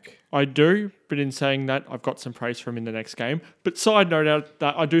step back. I do, but in saying that, I've got some praise for him in the next game. But side note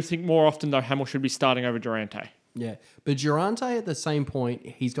that I do think more often, though, Hamill should be starting over Durante. Yeah, but Durante at the same point,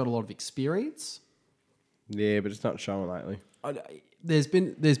 he's got a lot of experience. Yeah, but it's not showing lately. There's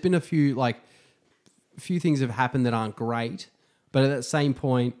been a few things have happened that aren't great, but at that same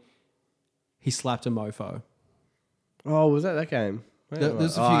point, he slapped a mofo. Oh, was that game?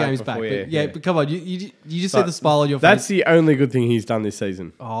 There's a few games back. Before, But but come on, you just see the smile on your face. That's the only good thing he's done this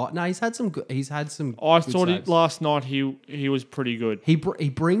season. Oh no, he's had some. He's had some. I good thought saves. last night he was pretty good. He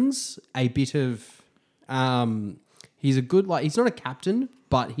brings a bit of. He's a good he's not a captain,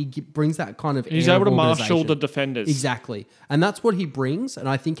 but he brings that kind of. He's air able of to marshal organisation. the defenders. Exactly, and that's what he brings. And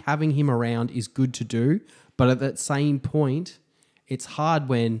I think having him around is good to do. But at that same point, it's hard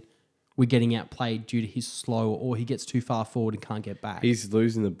when we're getting outplayed due to his slow, or he gets too far forward and can't get back. He's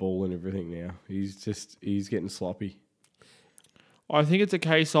losing the ball and everything now. He's getting sloppy. I think it's a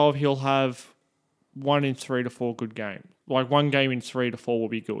case of he'll have 1 in 3 to 4 good games. Like 1 game in 3 to 4 will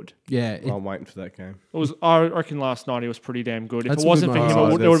be good. Yeah, I'm waiting for that game. I reckon last night he was pretty damn good. If That's it a wasn't good for night. him,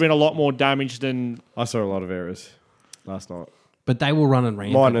 Oh, there would have been a lot more damage than. I saw a lot of errors last night. but they will run and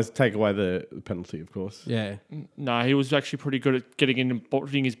rampant. Minus take away the penalty, of course. Yeah, No, he was actually pretty good at getting in and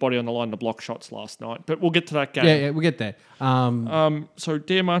putting his body on the line to block shots last night. But we'll get to that game. yeah, we'll get there. So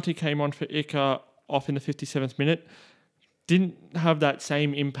Diamante came on for Ica off in the 57th minute. Didn't have that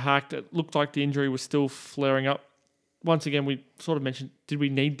same impact. It looked like the injury was still flaring up. Once again, we sort of mentioned, did we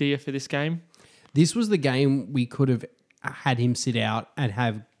need Dia for this game? This was the game we could have had him sit out and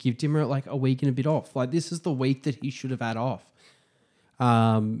have given him like a week and a bit off. Like this is the week that he should have had off.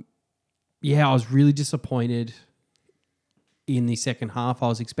 Yeah, I was really disappointed in the second half. I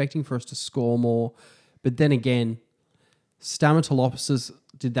was expecting for us to score more, but then again, Stamatolopoulos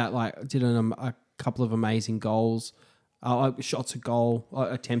did a couple of amazing goals, shots at goal,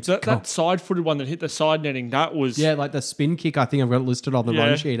 attempts at goal. That side-footed one that hit the side netting, that was... Yeah, like the spin kick, I think I've got it listed on the Yeah.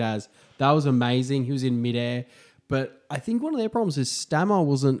 run sheet as. That was amazing. He was in midair. But I think one of their problems is Stammer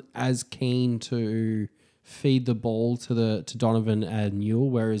wasn't as keen to feed the ball to Donovan and Ewell,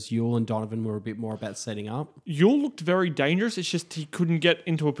 whereas Ewell and Donovan were a bit more about setting up. Ewell looked very dangerous. It's just he couldn't get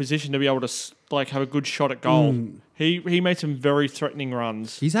into a position to be able to have a good shot at goal. He made some very threatening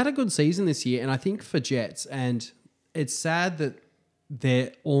runs. He's had a good season this year, and I think for Jets, and it's sad that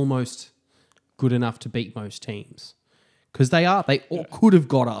they're almost good enough to beat most teams. Because they could have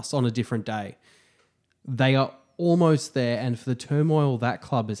got us on a different day. They are almost there, and for the turmoil that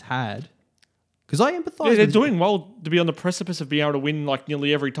club has had, because I empathise. Yeah, they're with- doing well to be on the precipice of being able to win like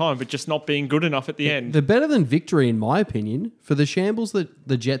nearly every time, but just not being good enough at the end. They're better than victory, in my opinion. For the shambles that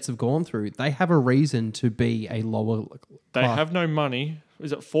the Jets have gone through, they have a reason to be a lower. They have no money.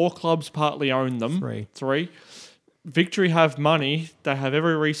 Is it 4 clubs partly own them? 3. Victory have money. They have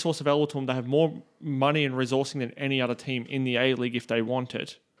every resource available to them. They have more money and resourcing than any other team in the A-League if they want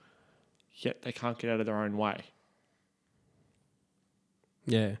it. Yet they can't get out of their own way.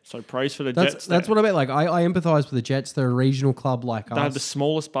 Yeah. So praise for the Jets. That's what I meant. Like I empathise with the Jets. They're a regional club like They us. have the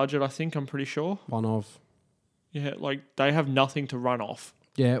smallest budget, I think. I'm pretty sure. One of. Yeah, like they have nothing to run off.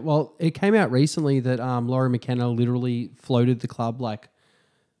 Yeah, well, it came out recently that Laurie McKenna literally floated the club like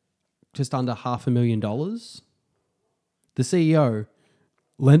just under $500,000. The CEO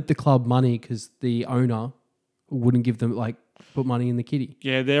lent the club money because the owner wouldn't give them put money in the kitty.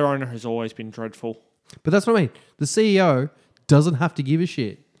 Yeah, their owner has always been dreadful. But that's what I mean. The CEO doesn't have to give a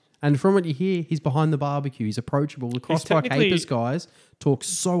shit. And from what you hear, he's behind the barbecue. He's approachable. The Crossbar technically- Capers guys talk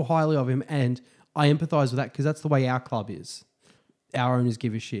so highly of him, and I empathise with that because that's the way our club is. Our owners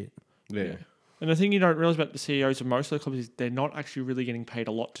give a shit. Yeah. And the thing you don't realize about the CEOs of most of the clubs is they're not actually really getting paid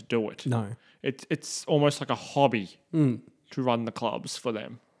a lot to do it. No. It's almost like a hobby to run the clubs for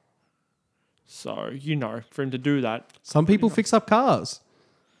them. So, for him to do that, Some people fix up cars.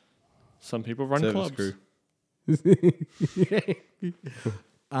 some people run Service clubs. crew.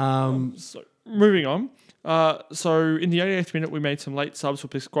 So, moving on. So, in the 88th minute, we made some late subs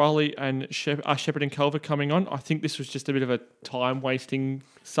with Pasquale and Shepherd and Culver coming on. I think this was just a bit of a time-wasting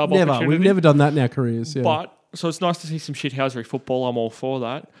sub opportunity. We've never done that in our careers. Yeah. But, so it's nice to see some shithousery football. I'm all for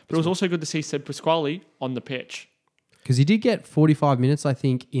that. But it was also good to see Seb Pasquale on the pitch. Because he did get 45 minutes, I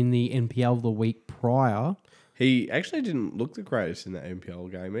think, in the NPL the week prior. He actually didn't look the greatest in that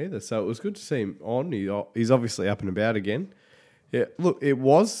NPL game either, so it was good to see him on. He's obviously up and about again. Yeah, look, it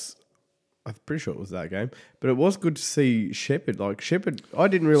was I'm pretty sure it was that game. But it was good to see Shepherd. Like, Shepherd, I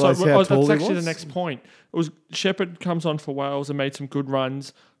didn't realise how tall he was. That's actually the next point. It was Shepherd comes on for Wales and made some good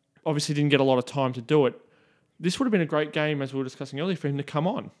runs. Obviously didn't get a lot of time to do it. This would have been a great game, as we were discussing earlier, for him to come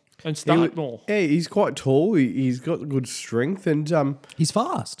on and start more. Yeah, he's quite tall. He's got good strength. And He's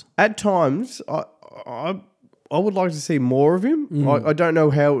fast. at times, I would like to see more of him. I don't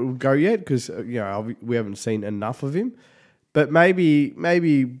know how it will go yet because we haven't seen enough of him. But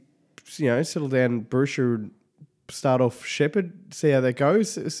maybe settle down Borussia and start off Shepherd, see how that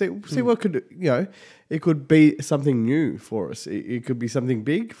goes. See what could it could be something new for us. It could be something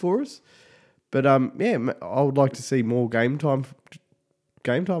big for us. But I would like to see more game time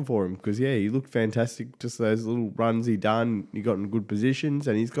for him because he looked fantastic. Just those little runs he done, he got in good positions,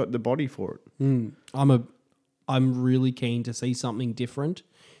 and he's got the body for it. I'm really keen to see something different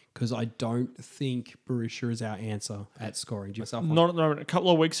because I don't think Borussia is our answer at scoring. Myself Not at the moment. A couple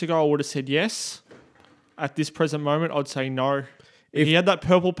of weeks ago, I would have said yes. At this present moment, I'd say no. He had that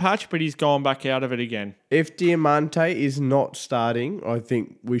purple patch, but he's gone back out of it again. If Diamante is not starting, I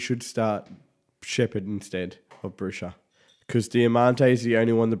think we should start Shepherd instead of Borussia because Diamante is the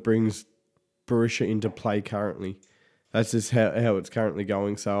only one that brings Borussia into play currently. That's just how it's currently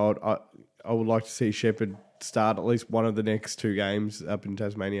going. So I would like to see Shepherd start at least one of the next 2 games up in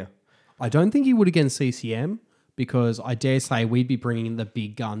Tasmania. I don't think he would against CCM because I dare say we'd be bringing in the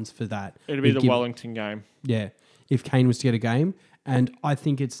big guns for that. It'd be the Wellington game. Yeah, if Kane was to get a game. And I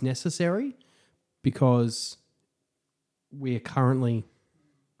think it's necessary because we're currently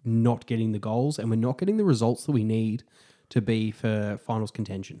not getting the goals and we're not getting the results that we need to be for finals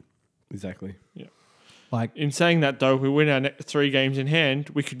contention. Exactly. Yeah. Like in saying that, though, we win our 3 games in hand,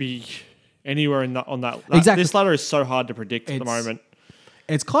 we could be anywhere on that. Exactly. This ladder is so hard to predict at the moment.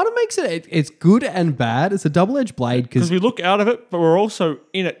 It's kind of makes it's good and bad. It's a double-edged blade because we look out of it, but we're also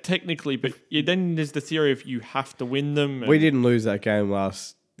in it technically. But then there's the theory of you have to win them. We didn't lose that game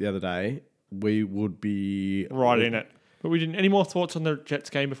the other day. We would be right in it. But we didn't. Any more thoughts on the Jets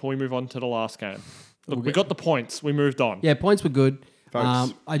game before we move on to the last game? Look, we got the points. We moved on. Yeah, points were good.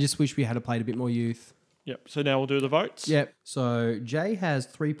 I just wish we had played a bit more youth. Yep. So now we'll do the votes. Yep. So Jay has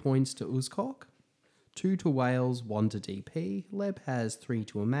 3 points to Uzcock, 2 to Wales, 1 to DP. Leb has 3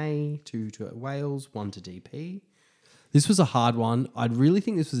 to Amay, 2 to Wales, 1 to DP. This was a hard one. I really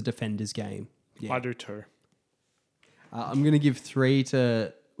think this was a defender's game. Yeah. I do too. I'm going to give 3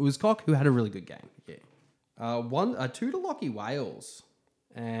 to Uzcock, who had a really good game. Yeah. 2 to Lockie Wales.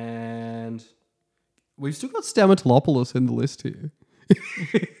 And we've still got Stamatolopoulos in the list here.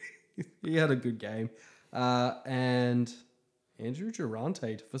 He had a good game. And Andrew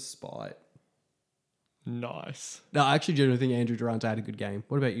Durante for Spite. Nice. No, I actually genuinely think Andrew Durante had a good game.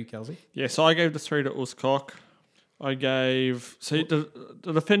 What about you, Kelsey? Yeah, so I gave the 3 to Uzcock. I gave... So the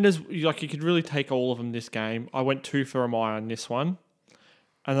defenders, you could really take all of them this game. I went 2 for Amaya on this one.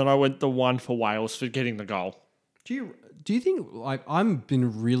 And then I went the 1 for Wales for getting the goal. Do you think... I've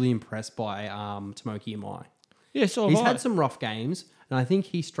been really impressed by Tomoki Amai. Yeah, so He's had some rough games, and I think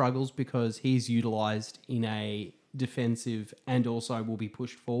he struggles because he's utilised in a defensive and also will be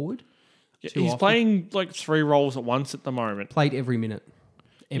pushed forward. He's playing 3 roles at once at the moment. Played every minute,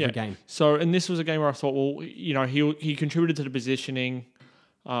 every game. So, and this was a game where I thought, well, he contributed to the positioning.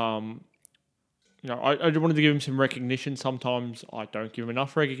 I wanted to give him some recognition. Sometimes I don't give him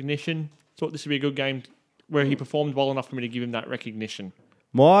enough recognition. Thought this would be a good game where he performed well enough for me to give him that recognition.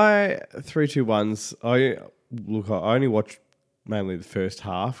 My 3-2-1s, I only watched mainly the first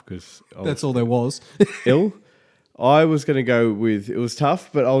half because that's all there was. ill. I was going to go with, it was tough,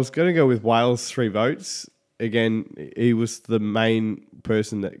 but I was going to go with Wales 3 votes. Again, he was the main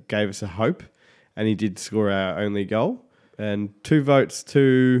person that gave us a hope, and he did score our only goal. And 2 votes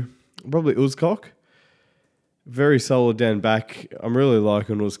to probably Uzcock. Very solid down back. I'm really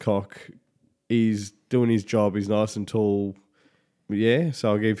liking Uzcock. He's doing his job. He's nice and tall. Yeah,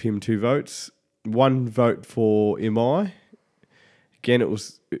 so I'll give him 2 votes. 1 vote for Imai. Again, it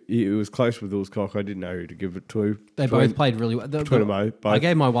was close with Uzcock. I didn't know who to give it to. They both played really well. I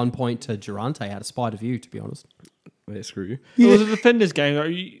gave my 1 point to Durante out of spite of you, to be honest. Yeah, screw you. It was a defender's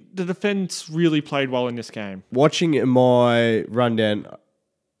game. The defence really played well in this game. Watching Imai run down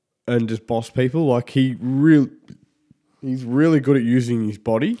and just boss people, he's really good at using his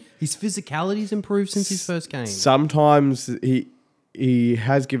body. His physicality's improved since his first game. Sometimes he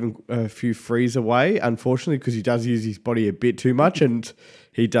has given a few frees away, unfortunately, because he does use his body a bit too much and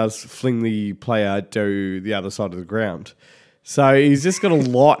he does fling the player to the other side of the ground. So he's just got to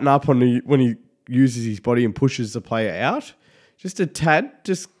lighten up when he uses his body and pushes the player out. Just a tad,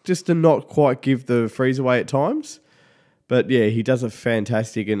 just to not quite give the frees away at times. But yeah, he does it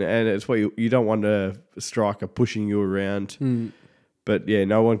fantastic, and it's what you don't want a striker pushing you around. But yeah,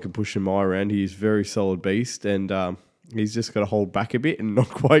 no one can push him around. He's a very solid beast, and he's just got to hold back a bit and not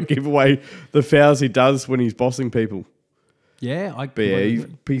quite give away the fouls he does when he's bossing people. Yeah, But yeah,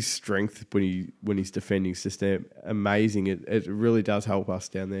 his strength when he's defending is just amazing. It really does help us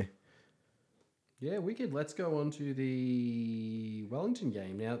down there. Yeah, wicked. Let's go on to the Wellington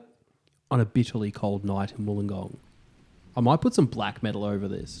game now. On a bitterly cold night in Wollongong, I might put some black metal over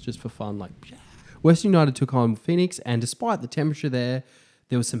this just for fun. Like, Western United took on Phoenix, and despite the temperature there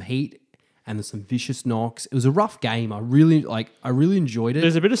was some heat and there's some vicious knocks. It was a rough game. I really enjoyed it.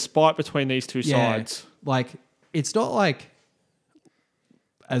 There's a bit of spite between these two sides. Like, it's not like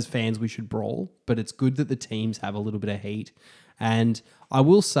as fans we should brawl, but it's good that the teams have a little bit of heat. And I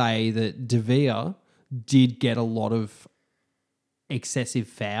will say that De Vere did get a lot of excessive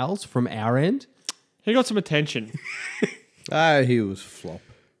fouls from our end. He got some attention. He was flop.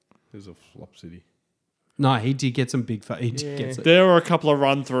 He was a flop city. No, he did get some big fouls. He did get some. There were a couple of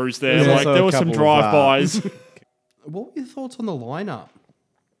run-throughs there. There's Like also there a were some couple of, drive-bys. What were your thoughts on the lineup?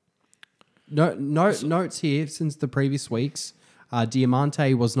 Notes here since the previous weeks.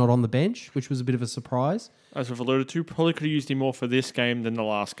 Diamante was not on the bench, which was a bit of a surprise. As we've alluded to, probably could have used him more for this game than the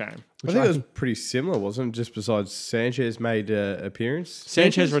last game. I think it was pretty similar, wasn't it? Just besides Sanchez made an appearance.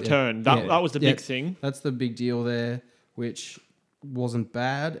 Sanchez returned. Yeah. That was the Yeah. big thing. That's the big deal there, which wasn't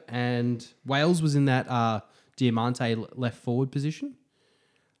bad. And Wales was in that Diamante left forward position,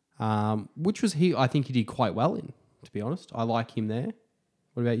 which was I think he did quite well in, to be honest. I like him there.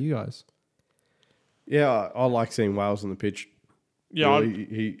 What about you guys? Yeah, I like seeing Wales on the pitch. Yeah, Really,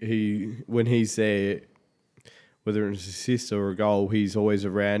 he when he's there, whether it's an assist or a goal, he's always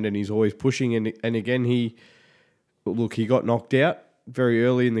around and he's always pushing. And again, he got knocked out very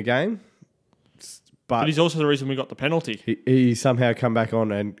early in the game, but he's also the reason we got the penalty. he somehow come back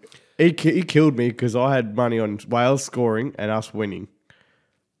on and he killed me because I had money on Wales scoring and us winning.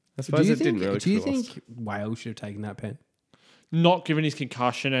 I suppose it didn't really. Do you kill us. think Wales should have taken that pen? Not given his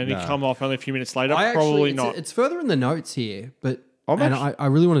concussion and he come off only a few minutes later. I Probably actually, not. It's further in the notes here, but I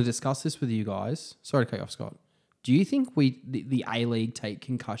really want to discuss this with you guys. Sorry to cut you off, Scott. Do you think the A-League take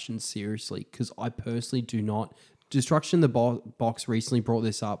concussions seriously? Because I personally do not. Destruction in the Box recently brought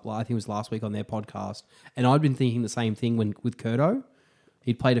this up. I think it was last week on their podcast. And I'd been thinking the same thing with Curto.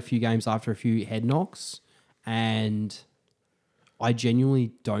 He'd played a few games after a few head knocks. And I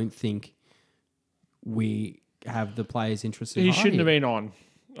genuinely don't think we have the players interested. He shouldn't have been on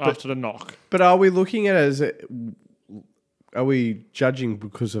after the knock. But are we looking at it as are we judging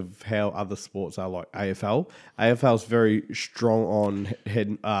because of how other sports are like AFL? AFL's very strong on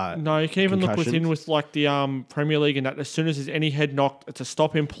head. No, you can even look concussions. within with like the Premier League and that. As soon as there's any head knock, it's a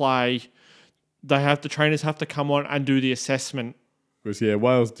stop in play. The trainers have to come on and do the assessment. Because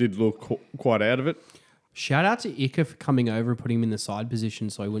Wales did look quite out of it. Shout out to Ika for coming over and putting him in the side position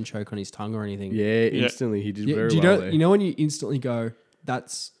so he wouldn't choke on his tongue or anything. Yeah, instantly he did very do you well know, there. You know when you instantly go,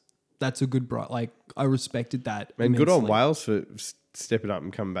 that's a good bro. Like, I respected that. And good on immensely. Wales for stepping up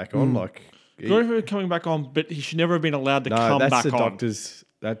and coming back on. Like, Good for coming back on, but he should never have been allowed to no, come that's back the on. doctor's.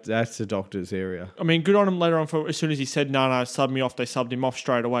 That's the doctor's area. I mean, good on him later on for as soon as he said, no, sub me off, they subbed him off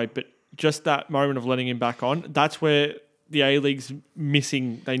straight away. But just that moment of letting him back on, that's where the A-League's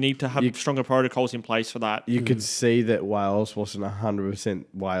missing. They need to have stronger protocols in place for that. You could see that Wales wasn't 100%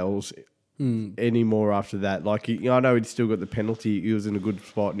 Wales anymore after that. Like, I know he'd still got the penalty. He was in a good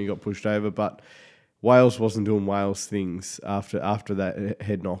spot and he got pushed over, but Wales wasn't doing Wales things after that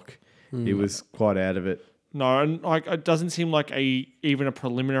head knock. He was quite out of it. No, and like it doesn't seem like even a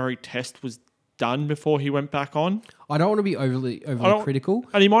preliminary test was done before he went back on. I don't want to be overly critical.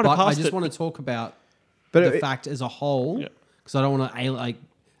 And he might have but passed I just it. want to talk about But the fact as a whole, Yeah. because I don't want to,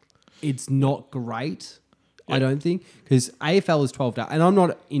 it's not great, I don't think, because AFL is 12 days, and I'm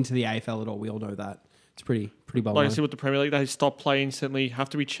not into the AFL at all. We all know that. It's pretty well Like I known. said with the Premier League, they stop play instantly, have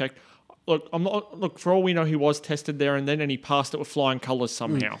to be checked. Look, for all we know, he was tested there and then, and he passed it with flying colours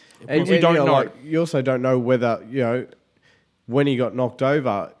somehow. And We don't know. Like, you also don't know whether, when he got knocked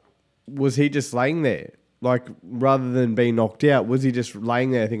over, was he just laying there? Like, rather than being knocked out, was he just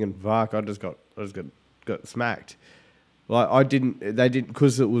laying there thinking, fuck, I just got smacked? Like, they didn't,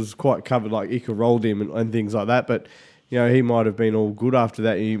 because it was quite covered, like, Ika rolled him and things like that, but, he might have been all good after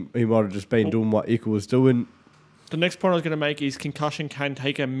that. He might have just been doing what Ika was doing. The next point I was going to make is concussion can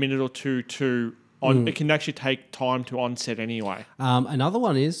take a minute or two to on. It can actually take time to onset anyway. Another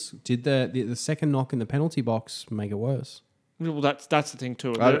one is, did the second knock in the penalty box make it worse? Well, that's the thing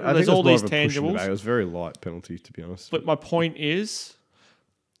too. I think There's it was all more these of a push in the tangibles. bag. It was very light penalty, to be honest. But my point is,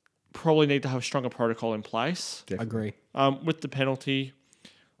 probably need to have a stronger protocol in place. I agree. With the penalty,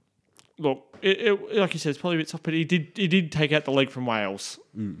 look, it like you said, it's probably a bit soft, but he did take out the leg from Wales.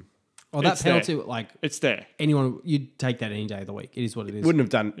 Oh, that It's there. penalty, like It's there. anyone, you'd take that any day of the week. It is what it is. Wouldn't have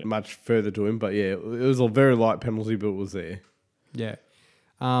done much further to him, but yeah, it was a very light penalty, but it was there. Yeah.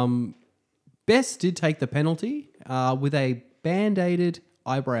 Best did take the penalty with a band-aided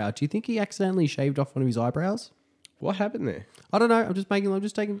eyebrow. Do you think he accidentally shaved off one of his eyebrows? What happened there? I don't know. I'm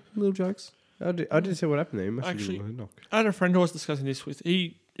just taking little jokes. I didn't see what happened there. He must Actually, have given him a knock. I had a friend who I was discussing this with.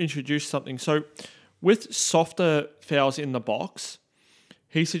 He introduced something. So, with softer fouls in the box,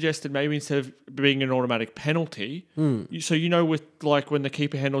 he suggested maybe instead of being an automatic penalty, so with like when the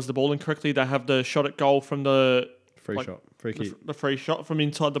keeper handles the ball incorrectly, they have the shot at goal from the Free like, shot, free kick. the free shot from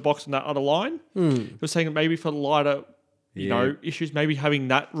inside the box on that other line. He was saying that maybe for lighter, issues, maybe having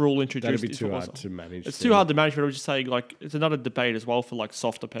that rule introduced. That'd be if too it hard wasn't. to manage. It's too hard to manage, but I was just saying, like, it's another debate as well for like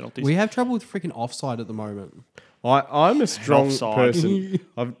softer penalties. We have trouble with freaking offside at the moment. I'm a strong Offside. person.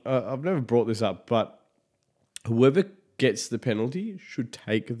 I've never brought this up, but whoever gets the penalty should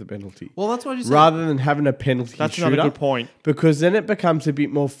take the penalty. Well, that's what I just said. Rather than having a penalty That's shooter, another good point. because then it becomes a bit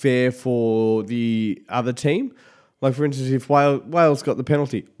more fair for the other team. Like, for instance, if Wales got the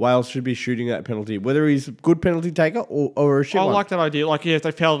penalty, Wales should be shooting that penalty, whether he's a good penalty taker or a shit I one. like that idea. Like, if they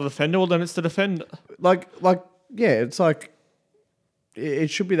foul the defender, well, then it's the defender. It's like it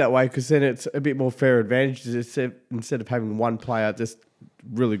should be that way, because then it's a bit more fair advantage instead of having one player just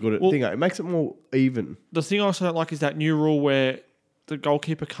really good at thing. It makes it more even. The thing I also don't like is that new rule where the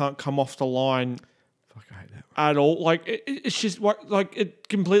goalkeeper can't come off the line Fuck, I hate that. at all. Like, it's just like it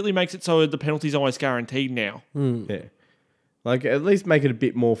completely makes it so the penalty's almost guaranteed now. Yeah. Like, at least make it a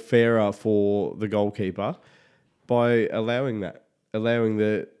bit more fairer for the goalkeeper by allowing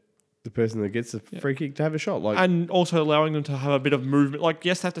the person that gets the free kick to have a shot. Like, And also allowing them to have a bit of movement. Like,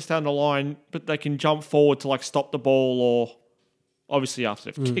 yes, they have to stay on the line, but they can jump forward to, like, stop the ball or obviously after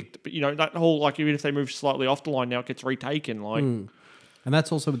they've kicked. But, that whole, like, even if they move slightly off the line now, it gets retaken. Like, And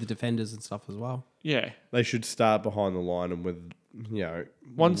that's also with the defenders and stuff as well. yeah. they should start behind the line, and with,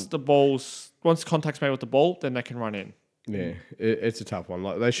 Once contact's made with the ball, then they can run in. yeah, it's a tough one.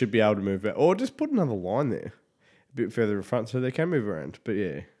 Like, they should be able to move out, or just put another line there, a bit further in front, so they can move around. But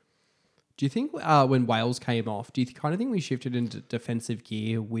yeah, Do you think when Wales came off, do you kind of think we shifted into defensive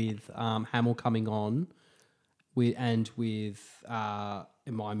gear with Hamill coming on with Amai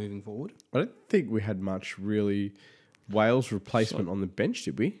moving forward? I don't think we had much really Wales replacement on the bench,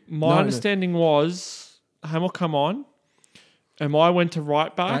 did we? My understanding was Hamill come on, and I went to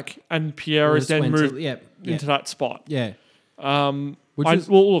right back, and Pierre has then moved into that spot. Yeah.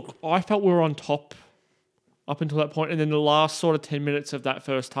 Look, I felt we were on top up until that point, and then the last sort of 10 minutes of that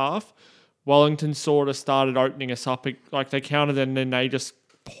first half, Wellington sort of started opening us up. Like, they countered, and then they just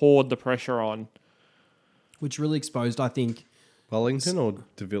poured the pressure on. Which really exposed, I think, Wellington or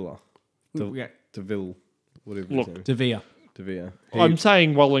Davila? yeah. Deville, whatever Look, his name. De Vea. De Vea. I'm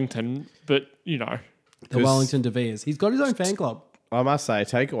saying Wellington, but, The 'Cause- Wellington De Veas. He's got his own fan club. I must say,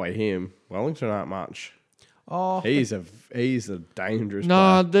 take away him. Wellington aren't much. Oh, He's a dangerous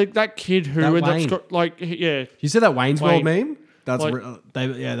nah, player. that kid who That ended up, Wayne. yeah, you said that Wayne's World Wayne. meme? That's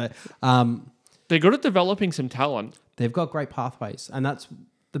Like- they're good at developing some talent. they've got great pathways, and that's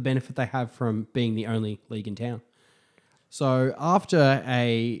the benefit they have from being the only league in town. So after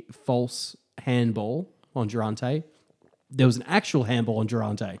a false handball on Durante, there was an actual handball on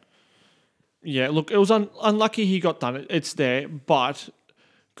Durante. Yeah, look, it was unlucky he got done. It's there, but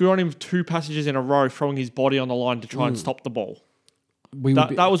good on him 2 passages in a row throwing his body on the line to try and stop the ball.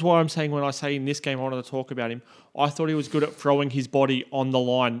 That was why I'm saying when I say in this game I wanted to talk about him, I thought he was good at throwing his body on the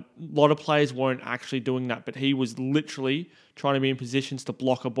line. A lot of players weren't actually doing that, but he was literally trying to be in positions to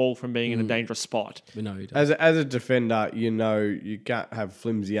block a ball from being in a dangerous spot. We know he does. As a defender, you can't have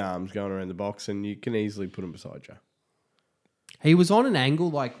flimsy arms going around the box, and you can easily put them beside you. He was on an angle,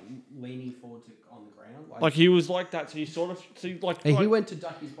 like leaning forward on the ground. Like he was like that, so you sort of see he went to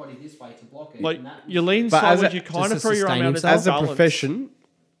duck his body this way to block it. like and that you lean But as sideways, a- you kind just of to throw your arm sustain out himself. As a balance. profession,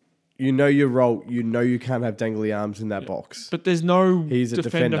 you know your role. You know you can't have dangly arms in that box. But there's no He's a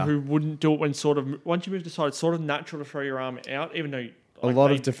defender defender. who wouldn't do it when sort of once you move to side, it's sort of natural to throw your arm out, even though A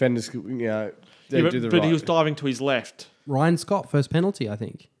lot of defenders, they do the but right. he was diving to his left. Ryan Scott, first penalty, I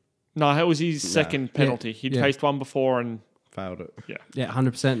think. No, it was his second penalty. He'd Yeah. faced one before, and failed it. Yeah,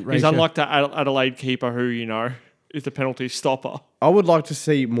 100% ratio. he's unlike that Adelaide keeper who is the penalty stopper. I would like to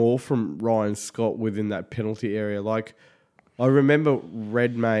see more from Ryan Scott within that penalty area. Like, I remember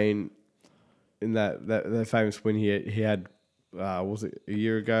Redmayne in that famous win he had was it a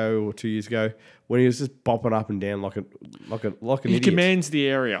year ago or 2 years ago, when he was just bopping up and down like an He idiot. commands the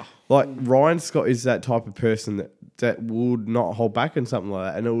area. Like Ryan Scott is that type of person that would not hold back on something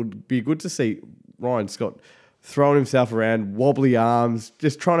like that, and it would be good to see Ryan Scott throwing himself around, wobbly arms,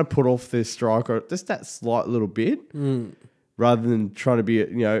 just trying to put off their striker just that slight little bit, rather than trying to be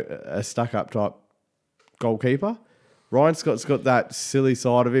a stuck up type goalkeeper. Ryan Scott's got that silly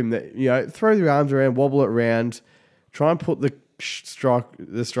side of him that throw your arms around, wobble it around, try and put the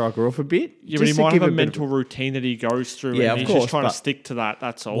striker off a bit. Yeah, but he just to might give have a bit of- mental routine that he goes through, Yeah, and of he's course, just trying but- to stick to that.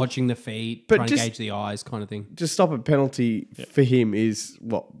 That's all. Watching the feet, But trying to just- gauge the eyes, kind of thing. Just stop a penalty for him is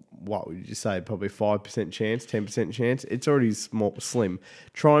what would you say? Probably 5% chance, 10% chance. It's already slim.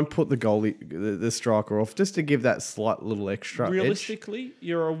 Try and put the goalie, the striker off, just to give that slight little extra edge. Realistically,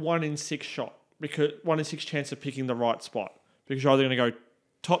 you're a 1 in 6 shot, because 1 in 6 chance of picking the right spot, because you're either going to go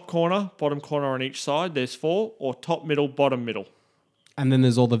top corner, bottom corner on each side. There's 4, or top middle, bottom middle. And then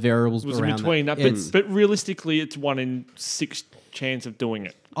there's all the variables It was in around between that. It's- But realistically, it's 1 in 6 chance of doing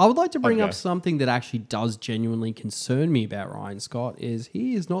it. I would like to bring Okay. up something that actually does genuinely concern me about Ryan Scott is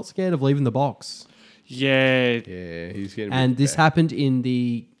he is not scared of leaving the box. Yeah. Yeah, he's getting. And this happened in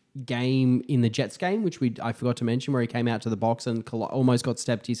the game, in the Jets game, which I forgot to mention, where he came out to the box and almost got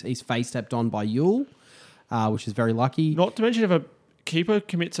his face stepped on by Yule, which is very lucky. Not to mention, if a keeper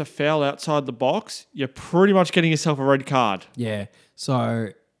commits a foul outside the box, you're pretty much getting yourself a red card. Yeah. So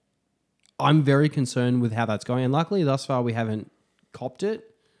I'm very concerned with how that's going. And luckily, thus far, we haven't copped it.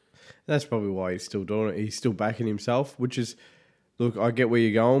 That's probably why he's still doing it. He's still backing himself, which is, look, I get where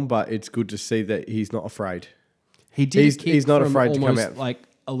you're going, but it's good to see that he's not afraid. He did. He's not from afraid to come almost, out. like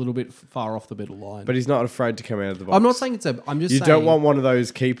a little bit far off the middle line. But he's not afraid to come out of the box. I'm not saying it's a. I'm just You saying don't want one of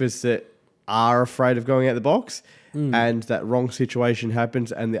those keepers that are afraid of going out the box, and that wrong situation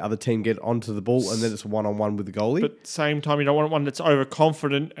happens, and the other team get onto the ball, and then it's 1-on-1 with the goalie. But at the same time, you don't want one that's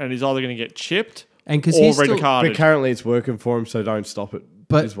overconfident and is either going to get chipped And 'cause or he's red still- carded. But currently, it's working for him, so don't stop it.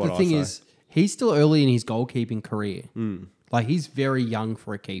 But is what the I thing say. is, he's still early in his goalkeeping career. Like he's very young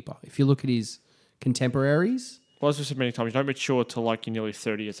for a keeper. If you look at his contemporaries, Well, as we've said many times, you don't mature till like you're nearly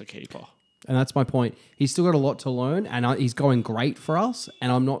 30 as a keeper. and that's my point. He's still got a lot to learn, and he's going great for us.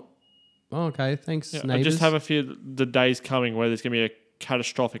 And I'm not. Oh, okay, thanks, Yeah, I neighbours. just have a fear that the day's coming where there's going to be a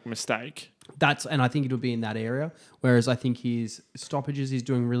catastrophic mistake. And I think it'll be in that area. Whereas I think his stoppages, he's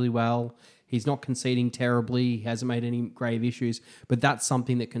doing really well. He's not conceding terribly. He hasn't made any grave issues. But that's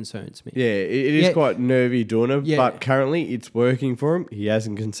something that concerns me. Yeah, it is Yeah. quite nervy doing it, Yeah. but currently it's working for him. He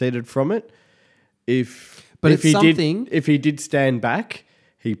hasn't conceded from it. But it's something- if he did stand back,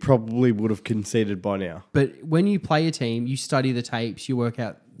 he probably would have conceded by now. But when you play a team, you study the tapes, you work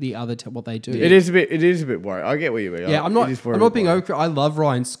out the other what they do. It is a bit worried. I get where you mean. Yeah, I'm not. It is I'm not being worrying. okay. I love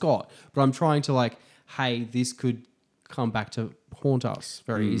Ryan Scott, but I'm trying to hey, this could come back to haunt us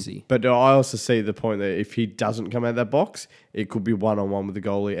very easy. But I also see the point that if he doesn't come out of that box, it could be 1-on-1 with the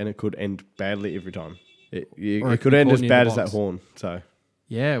goalie, and it could end badly every time. It Or it could could be end caught as near bad the as that box. horn. So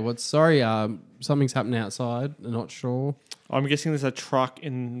Yeah. Sorry. Something's happening outside. I'm not sure. I'm guessing there's a truck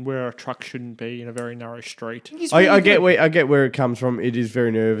in where a truck shouldn't be in a very narrow street. I get where it comes from. It is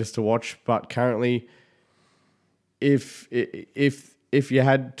very nervous to watch, but currently, if you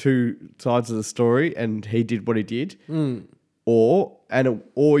had two sides of the story and he did what he did, or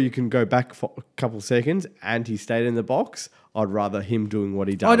you can go back for a couple of seconds and he stayed in the box, I'd rather him doing what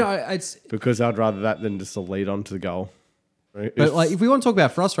he done. Oh no, it's. Because I'd rather that than just a lead on to the goal. But if we want to talk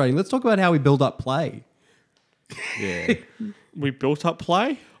about frustrating, let's talk about how we build up play. yeah, We built up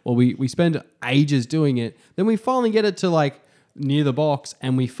play. Well, we spend ages doing it. Then we finally get it to near the box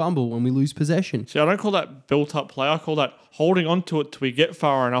and we fumble and we lose possession. See, I don't call that built up play. I call that holding on to it till we get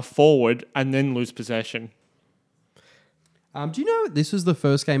far enough forward and then lose possession. Do you know this was the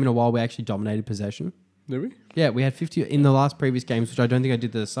first game in a while we actually dominated possession? did we? Yeah, we had 50 in the last previous games, which I don't think I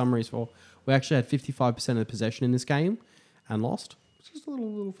did the summaries for. We actually had 55% of the possession in this game and lost. It's just a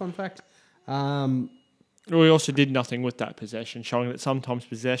little fun fact. We also did nothing with that possession, showing that sometimes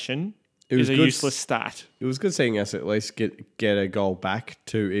possession It was is a good useless stat. It was good seeing us at least get a goal back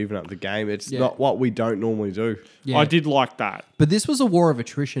to even up the game. It's Yeah. not what we don't normally do. Yeah. I did like that. But this was a war of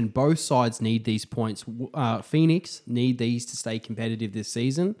attrition. Both sides need these points. Phoenix need these to stay competitive this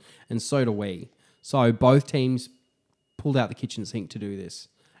season, and so do we. So both teams pulled out the kitchen sink to do this.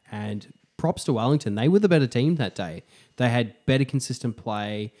 And props to Wellington. They were the better team that day. They had better consistent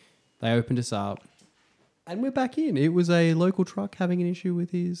play. They opened us up. And we're back in. It was a local truck having an issue with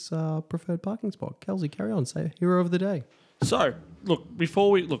his preferred parking spot. Kelsey, carry on. Say hero of the day. So, look,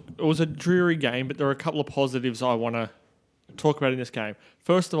 it was a dreary game, but there are a couple of positives I want to talk about in this game.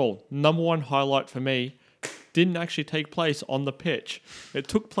 First of all, number one highlight for me, didn't actually take place on the pitch. It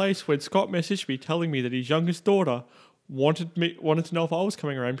took place when Scott messaged me telling me that his youngest daughter wanted to know if I was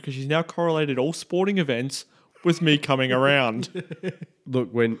coming around because she's now correlated all sporting events with me coming around.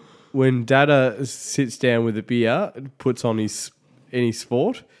 Look, when Dada sits down with a beer, puts on any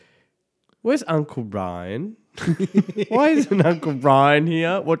sport, where's Uncle Ryan? Why isn't Uncle Ryan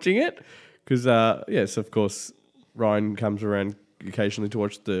here watching it? Because, yes, of course, Ryan comes around occasionally to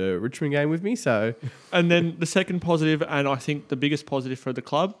watch the Richmond game with me. So, And then the second positive, and I think the biggest positive for the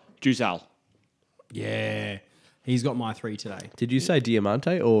club, Giselle. Yeah. He's got my 3 today. did you say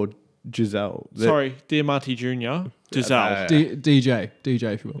Diamante or Giselle? Sorry, Diamante Jr. Giselle. DJ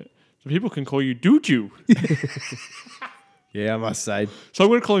if you will. So people can call you Dooju. Yeah, I must say. So I'm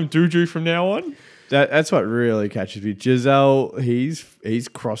going to call him Dooju from now on. That's what really catches me. Giselle, his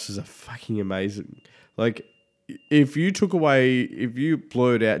crosses are fucking amazing. Like, if you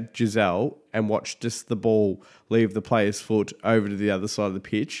blurred out Giselle and watched just the ball leave the player's foot over to the other side of the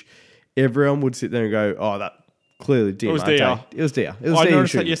pitch, everyone would sit there and go, "Oh, that clearly Diamante." It was there. I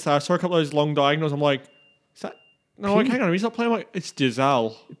noticed that yesterday. I saw a couple of those long diagonals. I'm like, is that... No, like, hang on. He's not playing like... It's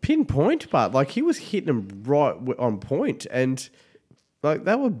Giselle. Pinpoint, but like he was hitting them right on point, and like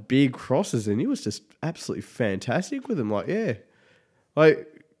they were big crosses, and he was just absolutely fantastic with them. Like, yeah, like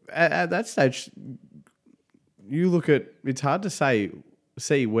at that stage, you look at it's hard to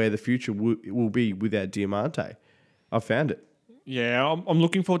see where the future will be without Diamante. I found it. Yeah, I'm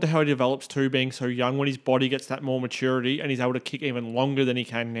looking forward to how he develops too, being so young when his body gets that more maturity and he's able to kick even longer than he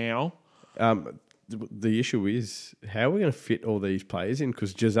can now. The issue is how are we going to fit all these players in?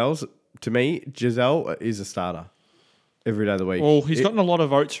 Because Giselle is a starter every day of the week. Well, he's gotten a lot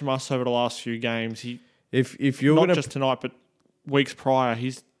of votes from us over the last few games. If you're not gonna, just tonight, but weeks prior,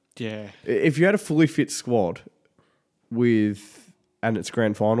 if you had a fully fit squad and it's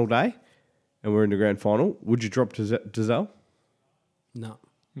grand final day, and we're in the grand final, would you drop Giselle? No.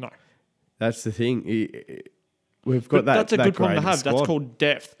 That's the thing. We've got that. That's a good problem to have. squad. That's called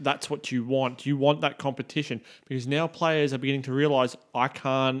depth. That's what you want. You want that competition because now players are beginning to realise I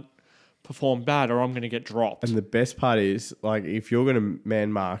can't perform bad or I'm going to get dropped. And the best part is, like, if you're going to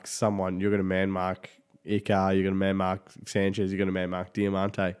man mark someone, you're going to man mark Icar, you're going to man mark Sanchez, you're going to man mark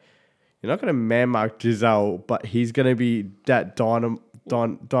Diamante. You're not going to man mark Giselle, but he's going to be that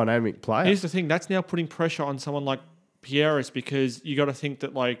dynamic player. Here's the thing. That's now putting pressure on someone like Pieris because you got to think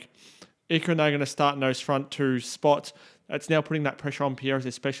that, like, Iker and they're going to start in those front 2 spots. That's now putting that pressure on Pieris,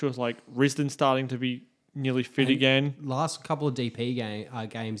 especially with, like, Risdon starting to be nearly fit again. Last couple of DP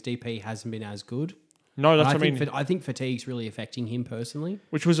games, DP hasn't been as good. No, that's what I mean. I think fatigue's really affecting him personally.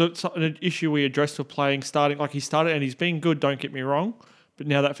 Which was an issue we addressed with playing, starting, like he started and he's been good, don't get me wrong. But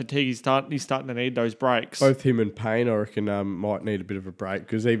now that fatigue, he's starting to need those breaks. Both him and Payne, I reckon, might need a bit of a break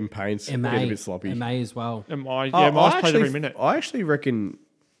because even Payne's getting a bit sloppy. MA as well. Mine's played every minute. I actually reckon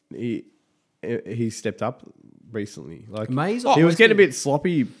he stepped up recently. Like May's he was getting a bit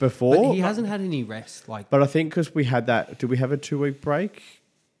sloppy before. But he hasn't had any rest. But I think because we had that, did we have a 2-week break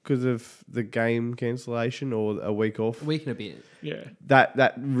because of the game cancellation or a week off? A week and a bit. Yeah.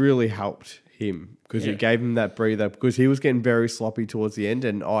 That really helped him because it gave him that breather because he was getting very sloppy towards the end,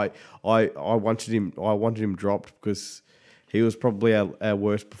 and I wanted him dropped because he was probably our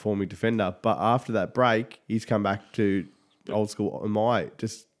worst performing defender. But after that break, he's come back to old school Amai,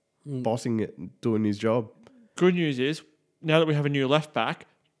 just bossing it and doing his job. Good news is, now that we have a new left back,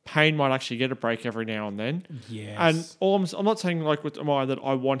 Payne might actually get a break every now and then. Yes. And I'm not saying like with Amai that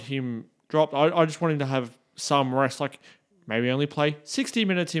I want him dropped. I just want him to have some rest. Like maybe only play 60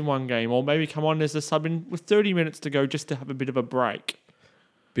 minutes in one game, or maybe come on as a sub in with 30 minutes to go just to have a bit of a break.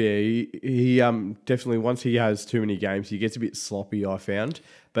 Yeah, he definitely, once he has too many games, he gets a bit sloppy, I found.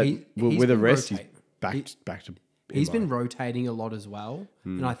 But with the rest, he's back to... He's been rotating a lot as well,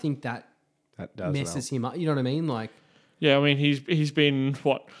 and I think that messes him up. You know what I mean? Like, yeah, I mean he's been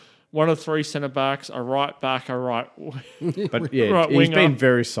one of 3 centre backs, a right back, a right. But yeah, right he's winger. been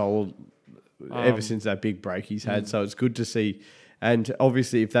very solid ever since that big break he's had. So it's good to see, and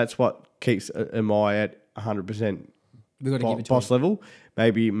obviously if that's what keeps Amai at 100% we've got to give it to boss him. level,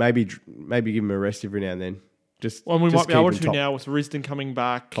 maybe give him a rest every now and then. Just Well, we just might be keep able him to now with Risdon coming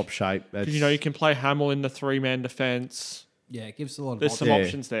back. top shape. That's, Because, you can play Hamill in the 3-man defence. Yeah, it gives a lot of There's some Yeah.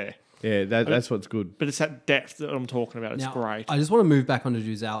 options there. yeah, that's what's good. But it's that depth that I'm talking about. It's Now, great. I just want to move back onto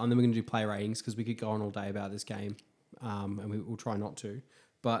Giselle, and then we're going to do play ratings because we could go on all day about this game, and we'll try not to.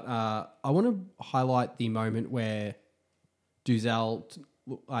 But I want to highlight the moment where Giselle,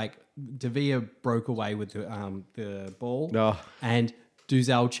 like Devere broke away with the ball, Oh. and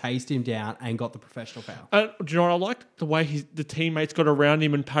Giselle chased him down and got the professional foul. Do you know what I liked? The way the teammates got around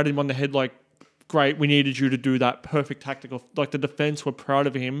him and patted him on the head like, great. We needed you to do that perfect tactical. Like the defense were proud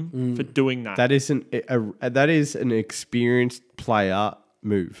of him for doing that. That is an experienced player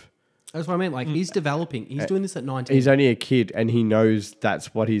move. That's what I mean. Like, he's developing. He's doing this at 19. He's only a kid, and he knows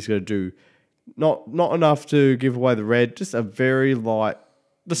that's what he's going to do. Not enough to give away the red, just a very light,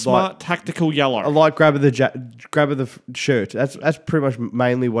 The smart tactical yellow. a light grab of the shirt. That's pretty much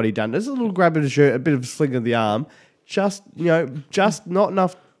mainly what he done. There's a little grab of the shirt, a bit of a sling of the arm. Just not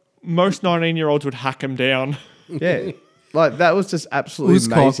enough. Most 19-year-olds would hack him down. Yeah, like that was just absolutely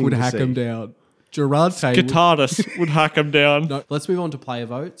Uzcock amazing. would to hack see. him down. Gerard Guitardus would hack him down. No, let's move on to player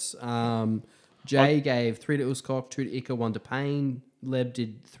votes. Jay gave 3 to Uzcock, 2 to Iker, 1 to Payne. Leb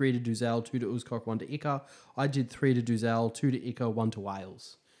did 3 to Duzel, 2 to Uzcock, 1 to Iker. I did 3 to Duzel, 2 to Iker, 1 to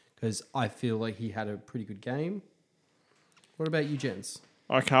Wales. Because I feel like he had a pretty good game. What about you, gents?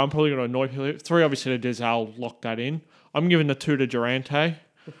 Okay, I'm probably going to annoy people. 3 obviously to Dizal, lock that in. I'm giving the 2 to Durante.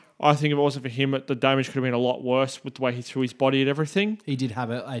 I think if it wasn't for him, the damage could have been a lot worse with the way he threw his body and everything. He did have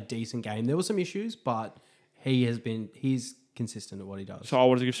a decent game. There were some issues, but he's consistent at what he does. So I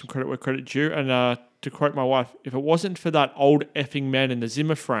wanted to give some credit where credit due. And to quote my wife, if it wasn't for that old effing man in the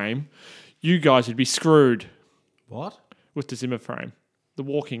Zimmer frame, you guys would be screwed What? with the Zimmer frame. The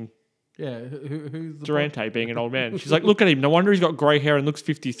walking Yeah, who's the Durante being an old man. She's like, look at him. No wonder he's got grey hair and looks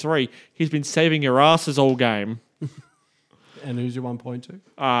 53. He's been saving your asses all game. And who's your 1.2?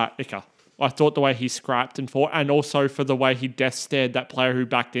 Iker. I thought the way he scrapped and fought, and also for the way he death stared that player who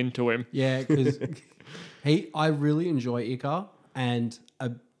backed into him. Yeah, because I really enjoy Iker, and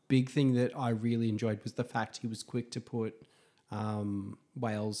a big thing that I really enjoyed was the fact he was quick to put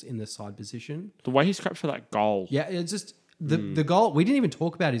Wales in the side position. The way he scrapped for that goal. Yeah, it's just the goal. We didn't even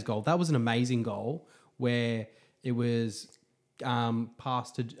talk about his goal. That was an amazing goal where it was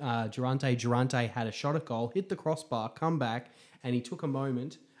passed to Durante. Durante had a shot at goal, hit the crossbar, come back, and he took a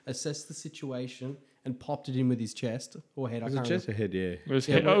moment, assessed the situation, and popped it in with his chest or head. Was it chest or head? Yeah. It was,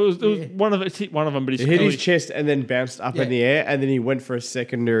 Yeah, it but- was yeah. one of it hit one of them, but He hit his chest and then bounced up Yeah. in the air, and then he went for a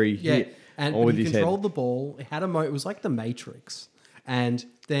secondary Yeah, hit. and all with he his controlled head. the ball. It had it was like the Matrix. And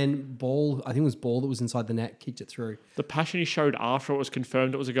then I think it was Ball that was inside the net, kicked it through. The passion he showed after it was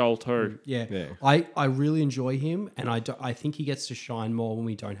confirmed it was a goal too. Yeah. Yeah. I really enjoy him, and I think he gets to shine more when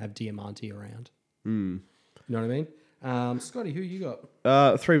we don't have Diamante around. You know what I mean? Scotty, who you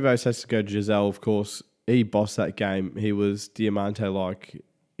got? 3 votes has to go to Giselle, of course. He bossed that game. He was Diamante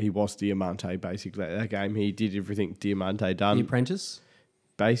he was Diamante basically that game. He did everything Diamante done. The Apprentice?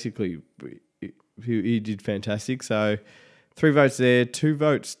 Basically, he did fantastic. So 3 votes there. 2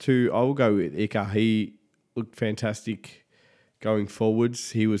 votes I will go with Iker. He looked fantastic going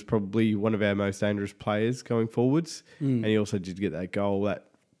forwards. He was probably one of our most dangerous players going forwards. And he also did get that goal, that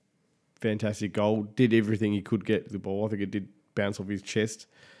fantastic goal. Did everything he could get the ball. I think it did bounce off his chest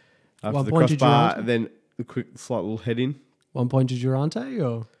after 1 the point to crossbar. Durante? And then the quick, slight little head in. 1 point to Durante,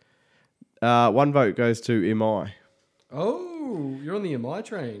 or? 1 vote goes to MI. Oh, you're on the MI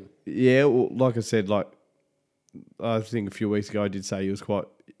train. Yeah, well, like I said, I think a few weeks ago I did say he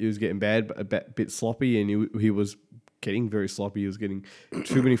was getting bad, but a bit sloppy, and he was getting very sloppy. He was getting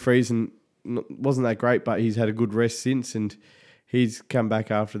too many frees and wasn't that great, but he's had a good rest since, and he's come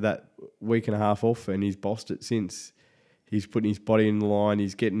back after that week and a half off, and he's bossed it since. He's putting his body in the line,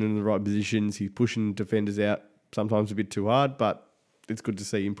 he's getting in the right positions, he's pushing defenders out, sometimes a bit too hard, but it's good to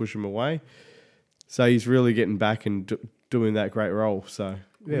see him push them away. So he's really getting back and doing that great role. So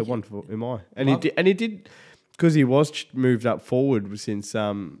yeah, wonderful. Am I? And he did because he was moved up forward since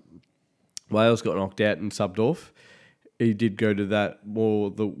Wales got knocked out and subbed off. He did go to that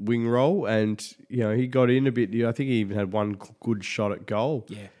more the wing role, and he got in a bit. I think he even had one good shot at goal.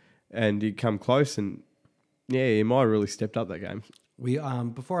 Yeah. And he'd come close, and Emai really stepped up that game. We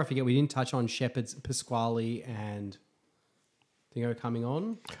before I forget, we didn't touch on Shepherd's, Pasquale, and Thingo coming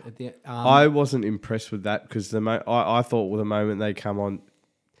on. At the, I wasn't impressed with that because I thought with the moment they come on,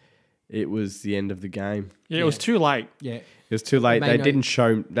 it was the end of the game. Yeah, it was too late. yeah, It was too late. They They didn't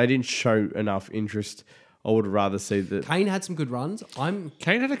show enough interest. I would rather see that. Kane had some good runs.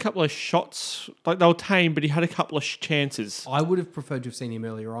 Kane had a couple of shots, like they were tame, but he had a couple of chances. I would have preferred to have seen him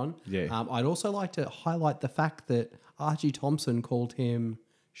earlier on. Yeah. I'd also like to highlight the fact that Archie Thompson called him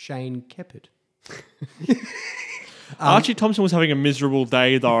Shane Keppard. Archie Thompson was having a miserable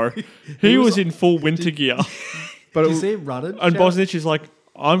day though. He was in full winter gear. But Did you see him running? And Bosnich is like,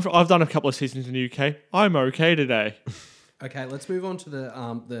 I've done a couple of seasons in the UK. I'm okay today. Okay, let's move on to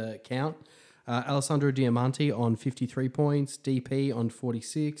the count. Alessandro Diamante on 53 points, DP on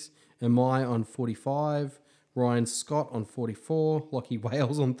 46, Amai on 45, Ryan Scott on 44, Lockie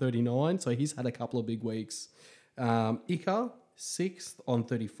Wales on 39, so he's had a couple of big weeks. Iker, 6th on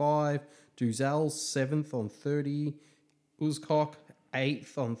 35. Duzel, 7th on 30. Uzcock,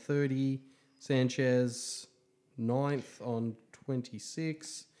 8th on 30. Sanchez, 9th on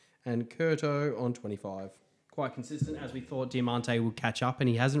 26. And Curto on 25. Quite consistent, as we thought Diamante would catch up, and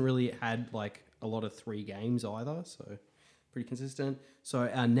he hasn't really had like a lot of 3 games either, so pretty consistent. So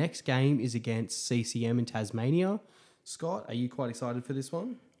our next game is against CCM in Tasmania. Scott, are you quite excited for this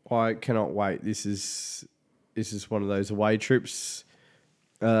one? I cannot wait. This is one of those away trips.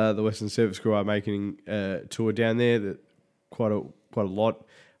 The Western Service Crew are making a tour down there. That quite a lot.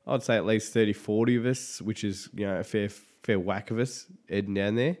 I'd say at least 30, 40 of us, which is a fair whack of us heading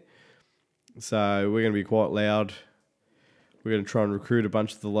down there. So we're going to be quite loud. We're going to try and recruit a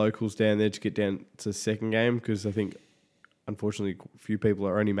bunch of the locals down there to get down to the second game, because I think, unfortunately, a few people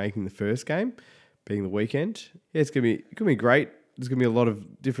are only making the first game, being the weekend. Yeah, it's going to be great. There's going to be a lot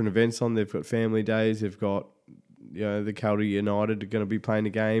of different events on. They've got family days. They've got, the Calder United are going to be playing a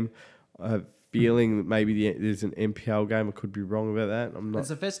game. I have a feeling that maybe there's an NPL game. I could be wrong about that. I'm not.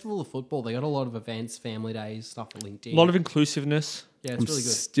 It's a festival of football. They got a lot of events, family days, stuff linked in. A lot of inclusiveness. Yeah,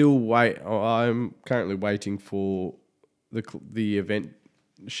 it's really good. I'm currently waiting for the event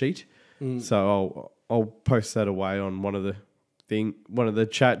sheet, so I'll post that away on one of the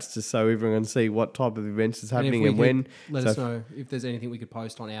chats, just so everyone can see what type of events is happening and when. Let us know if there's anything we could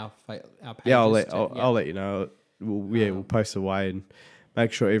post on our pages. Yeah, I'll let you know. We'll post away and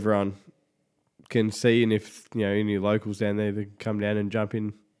make sure everyone can see, and if any locals down there, they can come down and jump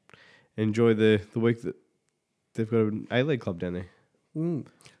in, enjoy the week that they've got an A-League club down there.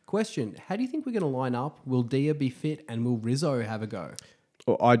 Question: how do you think we're going to line up? Will Dia be fit, and will Rizzo have a go?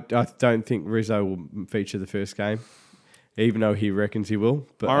 Well, I don't think Rizzo will feature the first game, even though he reckons he will.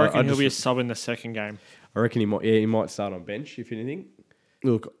 But I reckon he'll be a sub in the second game. I reckon he might start on bench, if anything.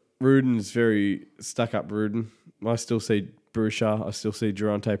 Look, Ruden's very stuck up. Ruden. I still see Barisha. I still see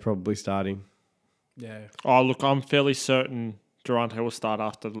Durante probably starting. Yeah. Oh, look, I'm fairly certain Durante will start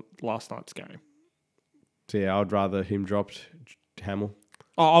after last night's game. So yeah, I'd rather him dropped Hamill.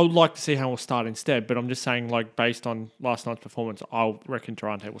 I would like to see Hamill start instead, but I'm just saying, based on last night's performance, I reckon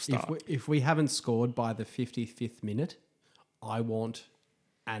Durante will start. If we haven't scored by the 55th minute, I want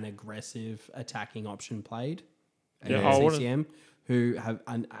an aggressive attacking option played against CCM, who have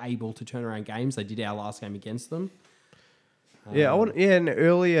unable to turn around games. They did our last game against them. I want an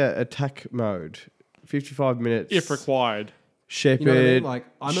earlier attack mode, 55 minutes If required. Shepherd, You know what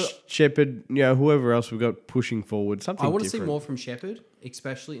I mean? Shepherd, whoever else we've got pushing forward, something I want to different. see more from Shepherd,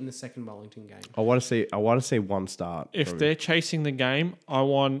 especially in the second Wellington game. I want to see one start. If they're chasing the game, I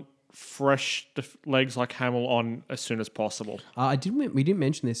want fresh legs like Hamill on as soon as possible. We didn't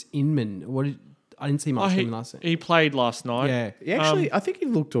mention this. Inman, I didn't see much of him last night. He played last night. Yeah. He actually, I think he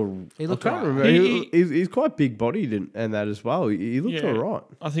looked all. He looked I can't all right. remember. He's quite big bodied and that as well. He looked all right.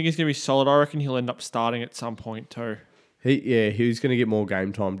 I think he's going to be solid. I reckon he'll end up starting at some point too. He's going to get more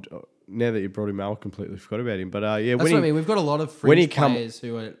game time. Now that you brought him out, I completely forgot about him. But That's what I mean. We've got a lot of fringe players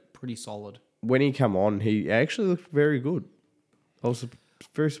who are pretty solid. When he come on, he actually looked very good. I was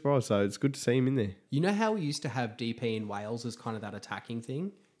very surprised. So it's good to see him in there. You know how we used to have DP in Wales as kind of that attacking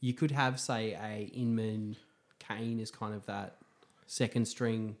thing? You could have, say, a Inman Kane as kind of that second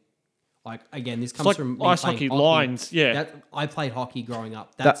string. Like, again, this comes from me ice playing hockey lines, yeah. I played hockey growing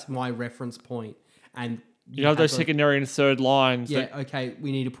up. That's my reference point. And You have those secondary and third lines. Yeah, okay,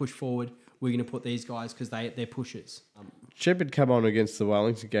 we need to push forward. We're going to put these guys because they're pushers. Shepherd come on against the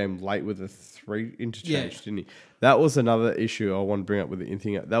Wellington game late with a 3 interchange, Yeah. didn't he? That was another issue I want to bring up with the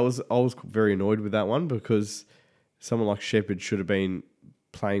thing. I was very annoyed with that one, because someone like Shepherd should have been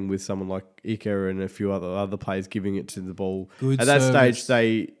playing with someone like Ika and a few other players, giving it to the ball. Good At that service.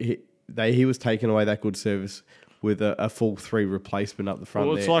 stage, he was taking away that good service with a full 3 replacement up the front.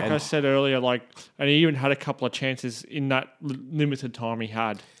 Well, it's there. like And, I said earlier, and he even had a couple of chances in that limited time he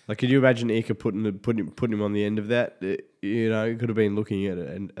had. could you imagine Ika putting him on the end of that? It could have been looking at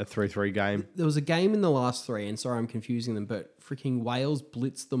a 3-3 game. There was a game in the last 3, and sorry I'm confusing them, but freaking Wales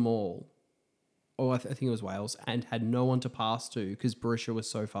blitzed them all. Oh, I think it was Wales, and had no one to pass to because Barisha was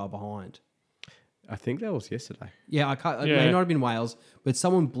so far behind. I think that was yesterday. Yeah, it may not have been Wales, but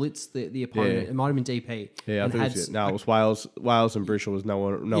someone blitzed the opponent. Yeah. It might have been DP. Yeah, I and think it was, it was Wales. Wales and Barisha was no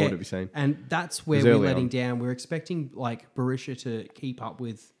one to be seen. And that's where was we're early letting on. down. We're expecting Barisha to keep up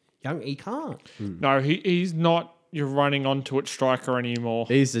with Young. He can't. No, he's not your running onto it striker anymore.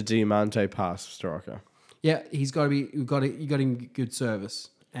 He's the Diamante pass striker. Yeah, he's got to be. You got him good service,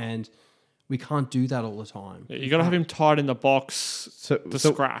 and we can't do that all the time. You got to have him tied in the box to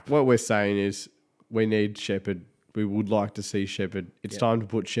scrap. What we're saying is we need Shepherd. We would like to see Shepherd. It's time to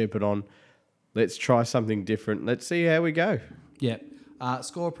put Shepherd on. Let's try something different. Let's see how we go. Yep.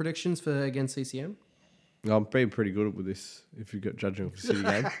 Score predictions for against CCM? I'm being pretty good with this if you've got judging off a City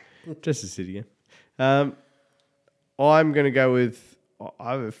game. Just a City game. I'm going to go with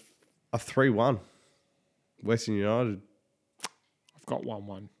a 3-1. Western United. I've got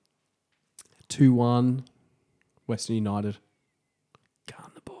 1-1. 2-1. Western United.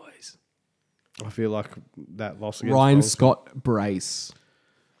 Gun the boys. I feel like that loss against Ryan Wellington- Scott brace.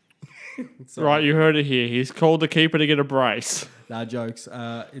 Right, you heard it here. He's called the keeper to get a brace. Nah, jokes.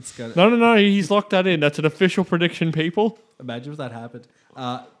 It's gonna No. He's locked that in. That's an official prediction, people. imagine if that happened.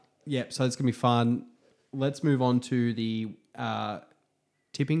 Yep. So it's gonna be fun. Let's move on to the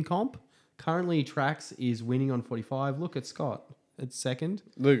tipping comp. Currently, Trax is winning on 45. Look at Scott. It's second.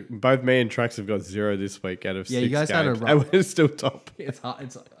 Look, both me and Trax have got 0 this week out of 6 Yeah, you guys games. had a rough- And we're still top. It's hard.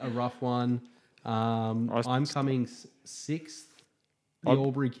 It's a rough one. I'm coming sixth. The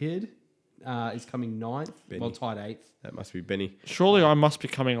Albury kid is coming ninth. Benny. Well, tied eighth. That must be Benny. Surely I must be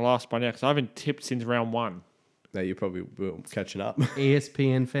coming last by now because I haven't tipped since round 1. No, you probably will catching up.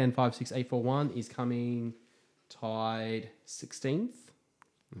 ESPN fan 56841 is coming tied 16th.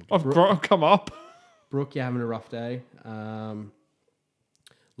 I've come up. Brooke, you're having a rough day.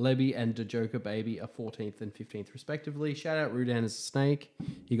 Lebby and Dejoka Baby are 14th and 15th respectively. Shout out Rudan as a snake.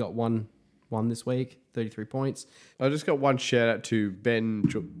 He got one this week, 33 points. I just got one shout out to Ben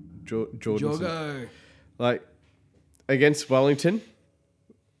Jordan. Jogo. Like, against Wellington,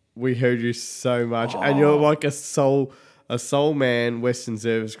 we heard you so much. And you're like a soul man, Western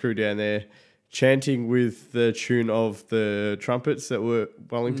Service crew down there, chanting with the tune of the trumpets that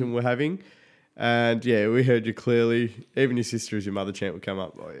Wellington were having. And yeah, we heard you clearly. Even your sister as your mother chant would come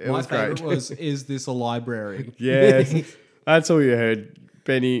up. It My was great. favourite was, is this a library? Yes. That's all you heard.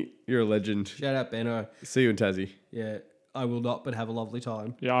 Benny, you're a legend. Shout out Benno. See you in Tassie. Yeah, I will not, but have a lovely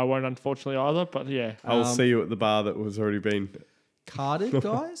time. Yeah, I won't unfortunately either, but yeah. I'll see you at the bar that was already been. Carded,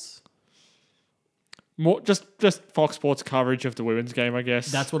 guys? More just Fox Sports coverage of the women's game, I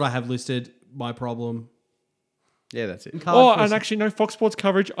guess. That's what I have listed. My problem. Yeah, that's it. and actually no Fox Sports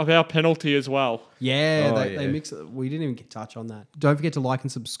coverage of our penalty as well. Yeah, Oh, they yeah. mix it. We didn't even touch on that. Don't forget to like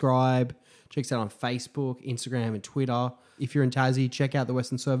and subscribe. Check us out on Facebook, Instagram, and Twitter. If you're in Tassie, check out the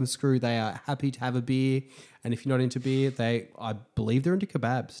Western Service Crew. They are happy to have a beer. And if you're not into beer, I believe they're into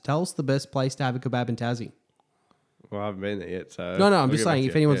kebabs. Tell us the best place to have a kebab in Tassie. Well, I haven't been there yet, so... No, I'm I'll just get back saying, to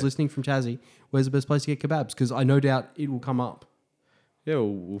if you. anyone's Yeah. listening from Tassie, where's the best place to get kebabs? Because I no doubt it will come up. Yeah,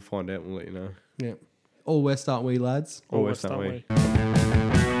 we'll find out and we'll let you know. Yeah. All West, aren't we, lads? Always, aren't we?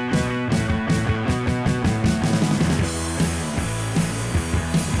 we?